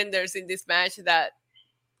contenders in this match that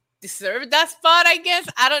deserved that spot, I guess.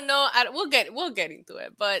 I don't know. We'll get into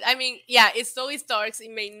it. But I mean, yeah, it's Zoe Starks.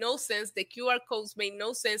 It made no sense. The QR codes made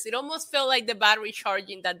no sense. It almost felt like the battery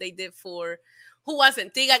charging that they did for, who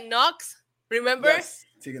wasn't? Tegan Knox? Remember? Yes,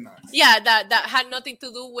 Tegan Knox. Yeah, that had nothing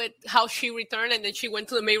to do with how she returned and then she went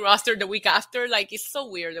to the main roster the week after. Like, it's so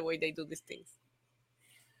weird the way they do these things.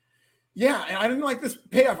 Yeah, and I didn't like this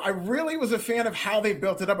payoff. I really was a fan of how they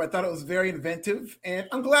built it up. I thought it was very inventive, and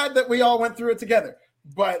I'm glad that we all went through it together.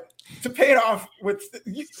 But to pay it off with,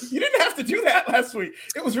 you didn't have to do that last week.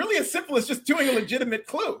 It was really as simple as just doing a legitimate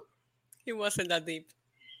clue. It wasn't that deep.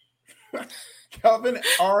 Kelvin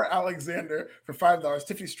R. Alexander for $5.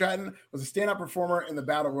 Tiffany Stratton was a standout performer in the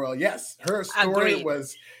Battle Royal. Yes, her story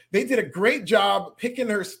was, they did a great job picking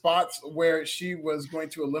her spots where she was going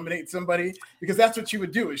to eliminate somebody, because that's what she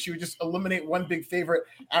would do, is she would just eliminate one big favorite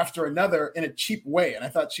after another in a cheap way. And I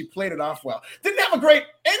thought she played it off well. Didn't have a great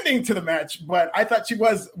ending to the match, but I thought she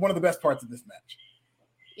was one of the best parts of this match.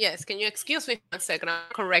 Yes, can you excuse me for a second? I'll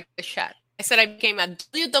correct the chat. I said I became a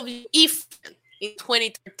WWE fan in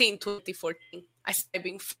 2013, 2014. I've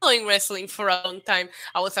been following wrestling for a long time.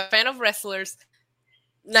 I was a fan of wrestlers.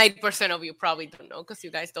 90% of you probably don't know because you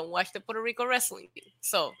guys don't watch the Puerto Rico wrestling team.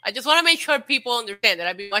 So I just want to make sure people understand that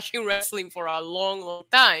I've been watching wrestling for a long, long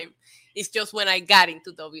time. It's just when I got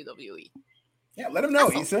into WWE. Yeah, let them know,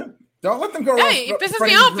 Issa. Don't let them go. Hey, it pisses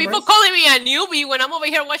me off. People calling me a newbie when I'm over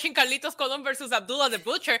here watching Carlitos Colon versus Abdullah the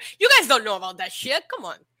Butcher. You guys don't know about that shit. Come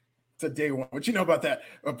on. It's a day one. What you know about that?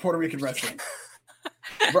 Puerto Rican wrestling.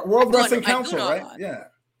 World Wrestling Council, right? Yeah.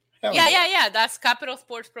 Yeah. That's Capital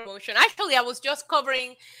Sports Promotion. Actually, I was just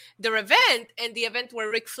covering their event, and the event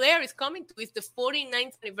where Ric Flair is coming to is the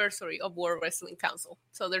 49th anniversary of World Wrestling Council.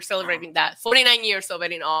 So they're celebrating that. 49 years of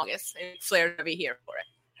it in August, and Flair will be here for it.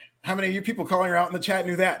 How many of you people calling her out in the chat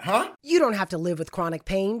knew that, huh? You don't have to live with chronic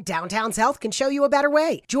pain. Downtown's Health can show you a better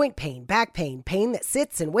way. Joint pain, back pain, pain that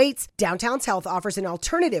sits and waits. Downtown's Health offers an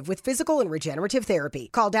alternative with physical and regenerative therapy.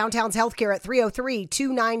 Call Downtown's Healthcare at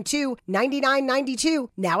 303-292-9992,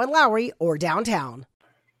 now in Lowry or downtown.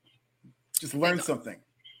 Just learn something.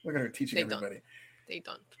 Look at her teaching everybody. They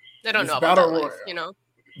don't know about that life, you know?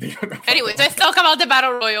 Anyways, let's talk about the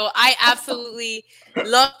Battle Royal. I absolutely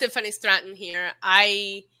love Tiffany Stratton here.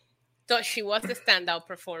 I thought she was the standout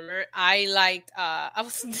performer. I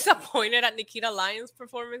was disappointed at Nikita Lyons'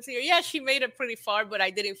 performance here. Yeah, she made it pretty far, but I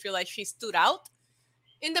didn't feel like she stood out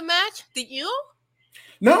in the match. Did you?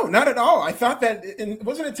 No, not at all. I thought that it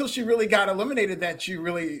wasn't until she really got eliminated that she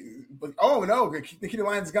really, oh no, Nikita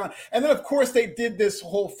Lyons is gone. And then of course they did this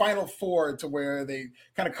whole Final Four to where they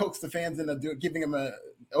kind of coaxed the fans into giving them a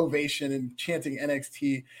ovation and chanting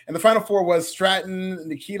NXT. And the Final Four was Stratton,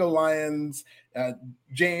 Nikita Lyons,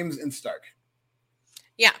 James, and Stark.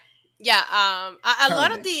 Yeah. A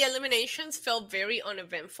lot of the eliminations felt very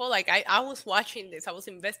uneventful. Like I was watching this, I was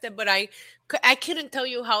invested, but I couldn't tell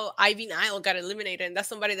you how Ivy Nile got eliminated, and that's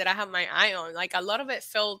somebody that I have my eye on. Like a lot of it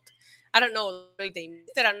felt, I don't know, like they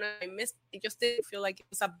missed it. I don't know, I missed it. It just didn't feel like it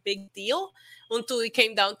was a big deal until it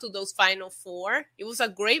came down to those Final Four. It was a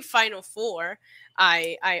great Final Four.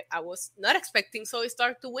 I was not expecting Zoe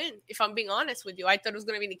Stark to win, if I'm being honest with you. I thought it was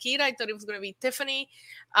going to be Nikita. I thought it was going to be Tiffany.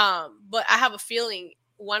 But I have a feeling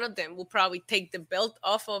one of them will probably take the belt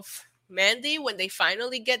off of Mandy when they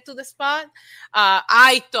finally get to the spot.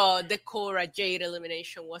 I thought the Cora Jade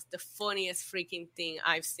elimination was the funniest freaking thing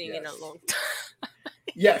I've seen in a long time.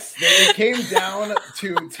 Yes, it came down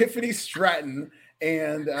to Tiffany Stratton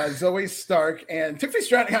and Zoe Stark. And Tiffany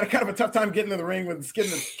Stratton had kind of a tough time getting to the ring with skin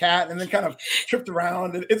the cat and then kind of tripped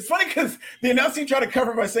around. And it's funny because the announcing tried to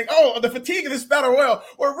cover by saying, oh, the fatigue of this battle royal.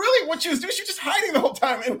 Or really what she was doing, she was just hiding the whole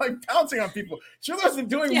time and like pouncing on people. She really wasn't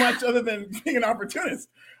doing much other than being an opportunist.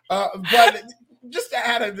 But just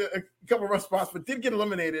added a couple of rough spots, but did get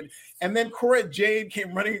eliminated. And then Cora Jade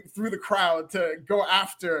came running through the crowd to go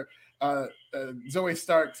after Zoe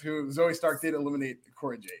Stark, who Zoe Stark did eliminate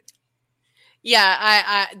Cora Jade. Yeah,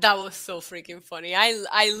 I that was so freaking funny.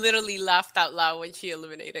 I literally laughed out loud when she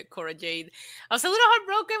eliminated Cora Jade. I was a little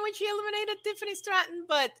heartbroken when she eliminated Tiffany Stratton,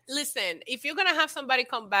 but listen, if you're gonna have somebody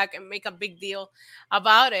come back and make a big deal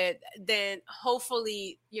about it, then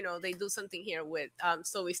hopefully, you know, they do something here with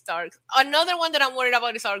Zoe Stark. Another one that I'm worried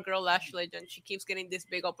about is our girl Lash Legend. She keeps getting these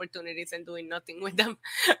big opportunities and doing nothing with them.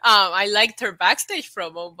 I liked her backstage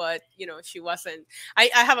promo, but you know, she wasn't.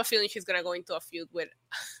 I have a feeling she's gonna go into a feud with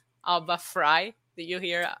Alba Fry. Did you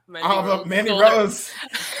hear Mandy Rose.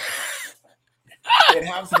 It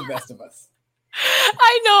happens to the best of us.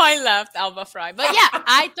 I know I laughed, Alba Fry. But yeah,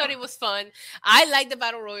 I thought it was fun. I like the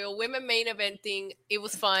Battle Royal. Women main eventing. It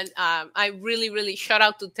was fun. I really, really shout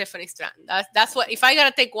out to Tiffany Stratton. That's what, if I got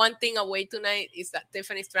to take one thing away tonight, is that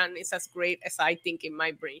Tiffany Stratton is as great as I think in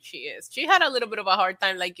my brain she is. She had a little bit of a hard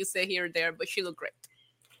time, like you said, here or there, but she looked great.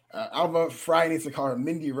 Alba Fry needs to call her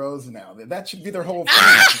Mindy Rose now. That should be their whole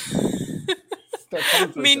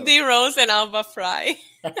Mindy Rose and Alba Fry.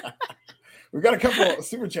 We've got a couple of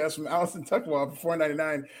super chats from Allison Tuckwell for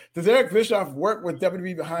 $4.99. Does Eric Bischoff work with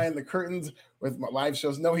WWE behind the curtains with live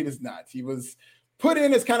shows? No, he does not. He was put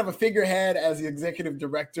in as kind of a figurehead as the executive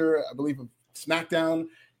director, I believe, of SmackDown,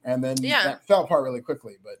 and then that fell apart really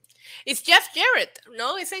quickly. But it's Jeff Jarrett.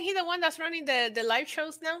 No, isn't he the one that's running the live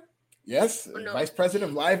shows now? Yes, Vice President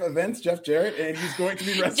of Live Events, Jeff Jarrett, and he's going to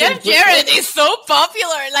be wrestling. Jeff Jarrett is so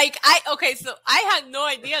popular. Like so I had no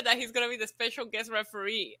idea that he's gonna be the special guest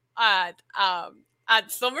referee at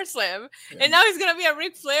SummerSlam, and now he's gonna be at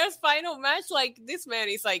Ric Flair's final match. Like, this man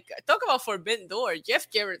is like, talk about forbidden door. Jeff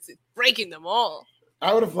Jarrett is breaking them all.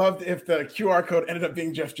 I would have loved if the QR code ended up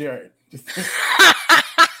being Jeff Jarrett. Just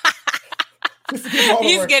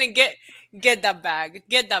he's getting Get that bag,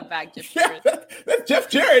 Jeff Jarrett. That's Jeff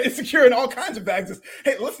Jarrett is securing all kinds of bags.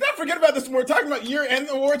 Hey, let's not forget about this when we're talking about year-end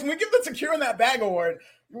awards. When we give the Securing That Bag award,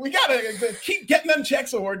 we got to keep getting them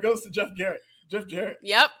checks award goes to Jeff Jarrett.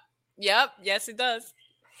 Yep. Yes, it does.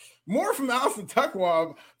 More from Allison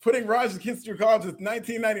Tuckwab, putting Raj the Kids Through College with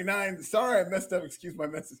 1999. Sorry I messed up. Excuse my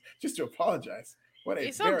message. Just to apologize.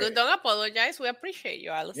 It's all good. Don't apologize. We appreciate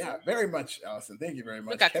you, Allison. Yeah, very much, Allison. Thank you very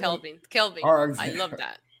much. Look at Kelvin. I love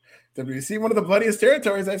that. WC, one of the bloodiest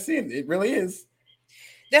territories I've seen. It really is.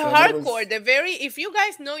 Hardcore, if you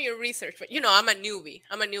guys know your research, but I'm a newbie,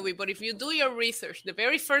 but if you do your research, the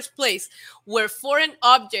very first place where foreign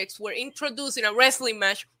objects were introduced in a wrestling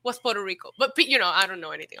match was Puerto Rico. But, I don't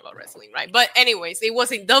know anything about wrestling, right? But anyways, it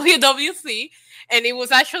was in WWC, and it was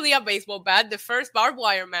actually a baseball bat. The first barbed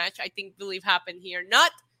wire match, I believe happened here,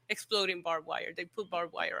 not exploding barbed wire. They put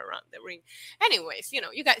barbed wire around the ring. Anyways,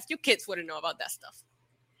 you kids wouldn't know about that stuff.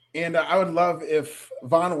 And I would love if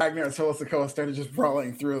Von Wagner and Solo Sikoa started just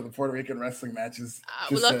brawling through the Puerto Rican wrestling matches.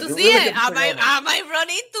 I would love to see it. I might run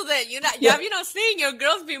into that. Have you not seen your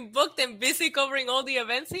girls being booked and busy covering all the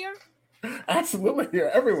events here? Absolutely,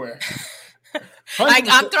 here, everywhere. Like,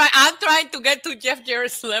 I'm trying to get to Jeff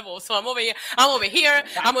Jarrett's level. So I'm over here.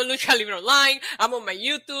 I'm on Lucha Libre Online. I'm on my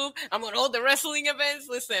YouTube. I'm on all the wrestling events.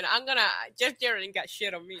 Listen, Jeff Jarrett ain't got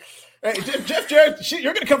shit on me. Hey, Jeff Jarrett,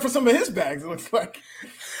 you're going to come for some of his bags, it looks like.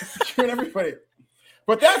 Securing everybody.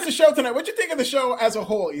 But that's the show tonight. What'd you think of the show as a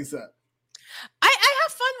whole, Isa? I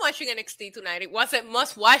have fun watching NXT tonight. Was it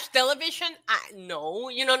must-watch television? No.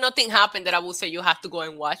 Nothing happened that I would say you have to go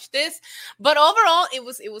and watch this. But overall, it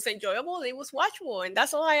was enjoyable. It was watchable, and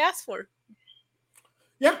that's all I asked for.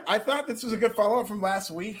 Yeah, I thought this was a good follow-up from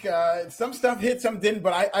last week. Some stuff hit, some didn't,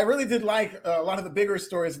 but I really did like a lot of the bigger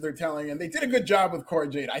stories that they're telling, and they did a good job with Cora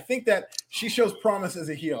Jade. I think that she shows promise as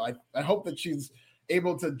a heel. I hope that she's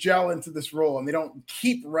able to gel into this role, and they don't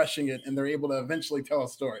keep rushing it, and they're able to eventually tell a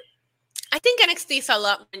story. I think NXT is a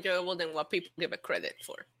lot more enjoyable than what people give it credit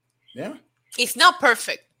for. Yeah. It's not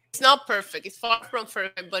perfect. It's far from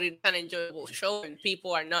perfect, but it's an enjoyable show, and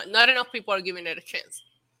people are not enough people are giving it a chance.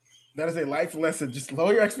 That is a life lesson. Just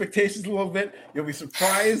lower your expectations a little bit. You'll be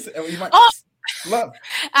surprised, and you might love.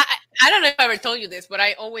 I don't know if I ever told you this, but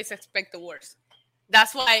I always expect the worst.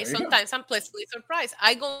 That's why sometimes I'm pleasantly surprised.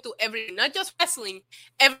 I go to everything, not just wrestling,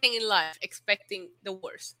 everything in life, expecting the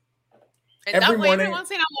worst. And every once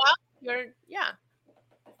in a while,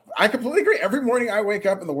 I completely agree. Every morning I wake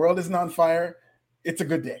up and the world isn't on fire, it's a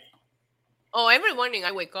good day. Oh, every morning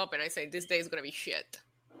I wake up and I say, this day is going to be shit.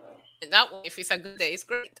 And that way, if it's a good day, it's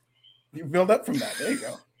great. You build up from that. There you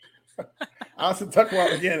go. Allison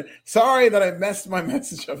Tuckwell again. Sorry that I messed my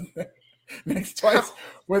message up there. Next twice,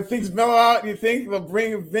 when things mellow out, you think they'll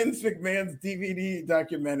bring Vince McMahon's DVD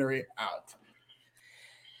documentary out?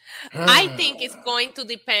 I think it's going to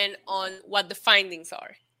depend on what the findings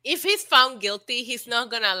are. If he's found guilty, he's not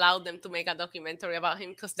going to allow them to make a documentary about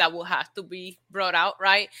him because that will have to be brought out,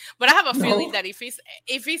 right? But I have a feeling that if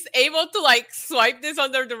he's able to swipe this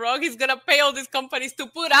under the rug, he's going to pay all these companies to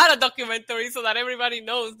put out a documentary so that everybody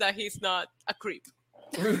knows that he's not a creep.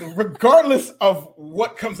 Regardless of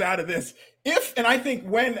what comes out of this, and I think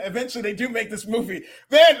when eventually they do make this movie,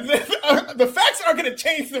 then the facts aren't going to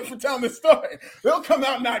change them for telling this story. They'll come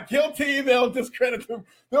out not guilty. They'll discredit him.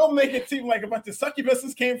 They'll make it seem like a bunch of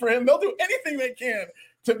succubuses came for him. They'll do anything they can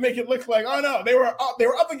to make it look like, oh no, they were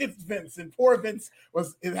up against Vince, and poor Vince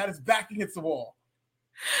had his back against the wall.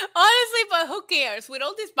 Honestly, but who cares? With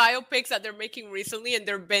all these biopics that they're making recently and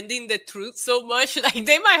they're bending the truth so much, like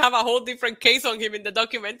they might have a whole different case on him in the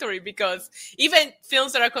documentary, because even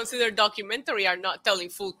films that are considered documentary are not telling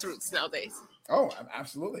full truths nowadays. Oh,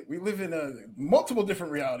 absolutely. We live in multiple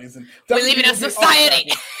different realities. And we live in a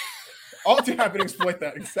society. All too happy to exploit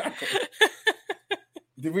that. Exactly.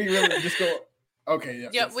 Did we really just go... Okay, yes.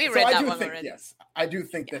 Yeah, we read that one already. Yes, I do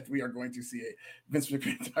think that we are going to see a Vince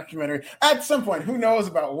McMahon documentary at some point. Who knows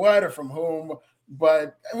about what or from whom,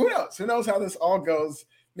 but who knows? Who knows how this all goes,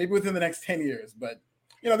 maybe within the next 10 years. But,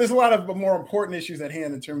 there's a lot of more important issues at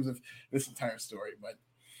hand in terms of this entire story. But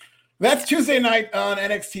that's Tuesday night on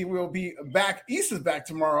NXT. We'll be back. Issa's back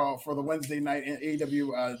tomorrow for the Wednesday night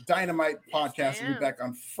AEW Dynamite podcast. We'll be back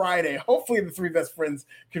on Friday. Hopefully the three best friends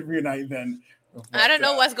can reunite then. But, I don't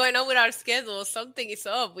know what's going on with our schedule. Something is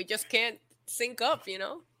up. We just can't sync up,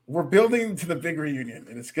 We're building to the big reunion,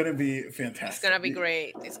 and it's going to be fantastic. It's going to be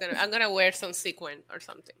great. I'm going to wear some sequin or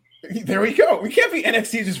something. There we go. We can't be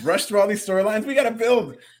NXT just rush through all these storylines. We got to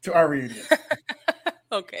build to our reunion.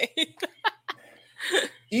 Okay.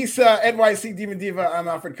 Issa, NYC Demon Diva. I'm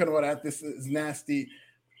Alfred Kunawat. This is Nasty.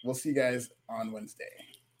 We'll see you guys on Wednesday.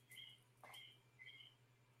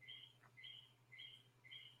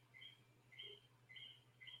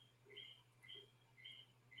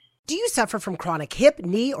 Do you suffer from chronic hip,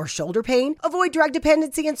 knee, or shoulder pain? Avoid drug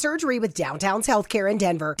dependency and surgery with Downtown's Healthcare in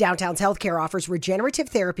Denver. Downtown's Healthcare offers regenerative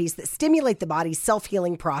therapies that stimulate the body's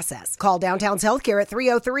self-healing process. Call Downtown's Healthcare at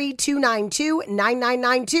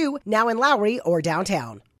 303-292-9992, now in Lowry or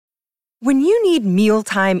downtown. When you need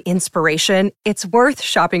mealtime inspiration, it's worth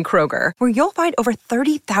shopping Kroger, where you'll find over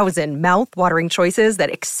 30,000 mouth-watering choices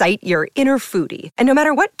that excite your inner foodie. And no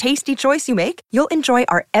matter what tasty choice you make, you'll enjoy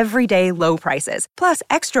our everyday low prices, plus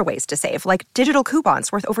extra ways to save, like digital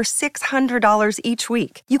coupons worth over $600 each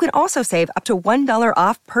week. You can also save up to $1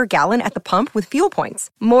 off per gallon at the pump with fuel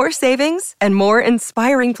points. More savings and more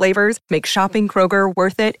inspiring flavors make shopping Kroger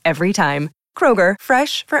worth it every time. Kroger,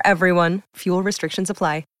 fresh for everyone. Fuel restrictions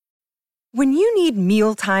apply. When you need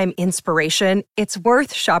mealtime inspiration, it's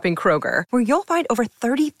worth shopping Kroger, where you'll find over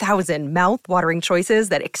 30,000 mouth-watering choices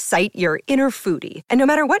that excite your inner foodie. And no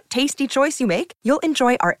matter what tasty choice you make, you'll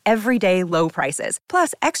enjoy our everyday low prices,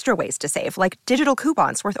 plus extra ways to save, like digital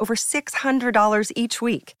coupons worth over $600 each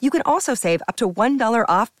week. You can also save up to $1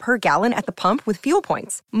 off per gallon at the pump with fuel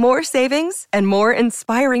points. More savings and more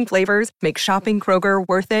inspiring flavors make shopping Kroger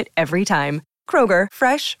worth it every time. Kroger,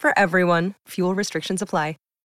 fresh for everyone. Fuel restrictions apply.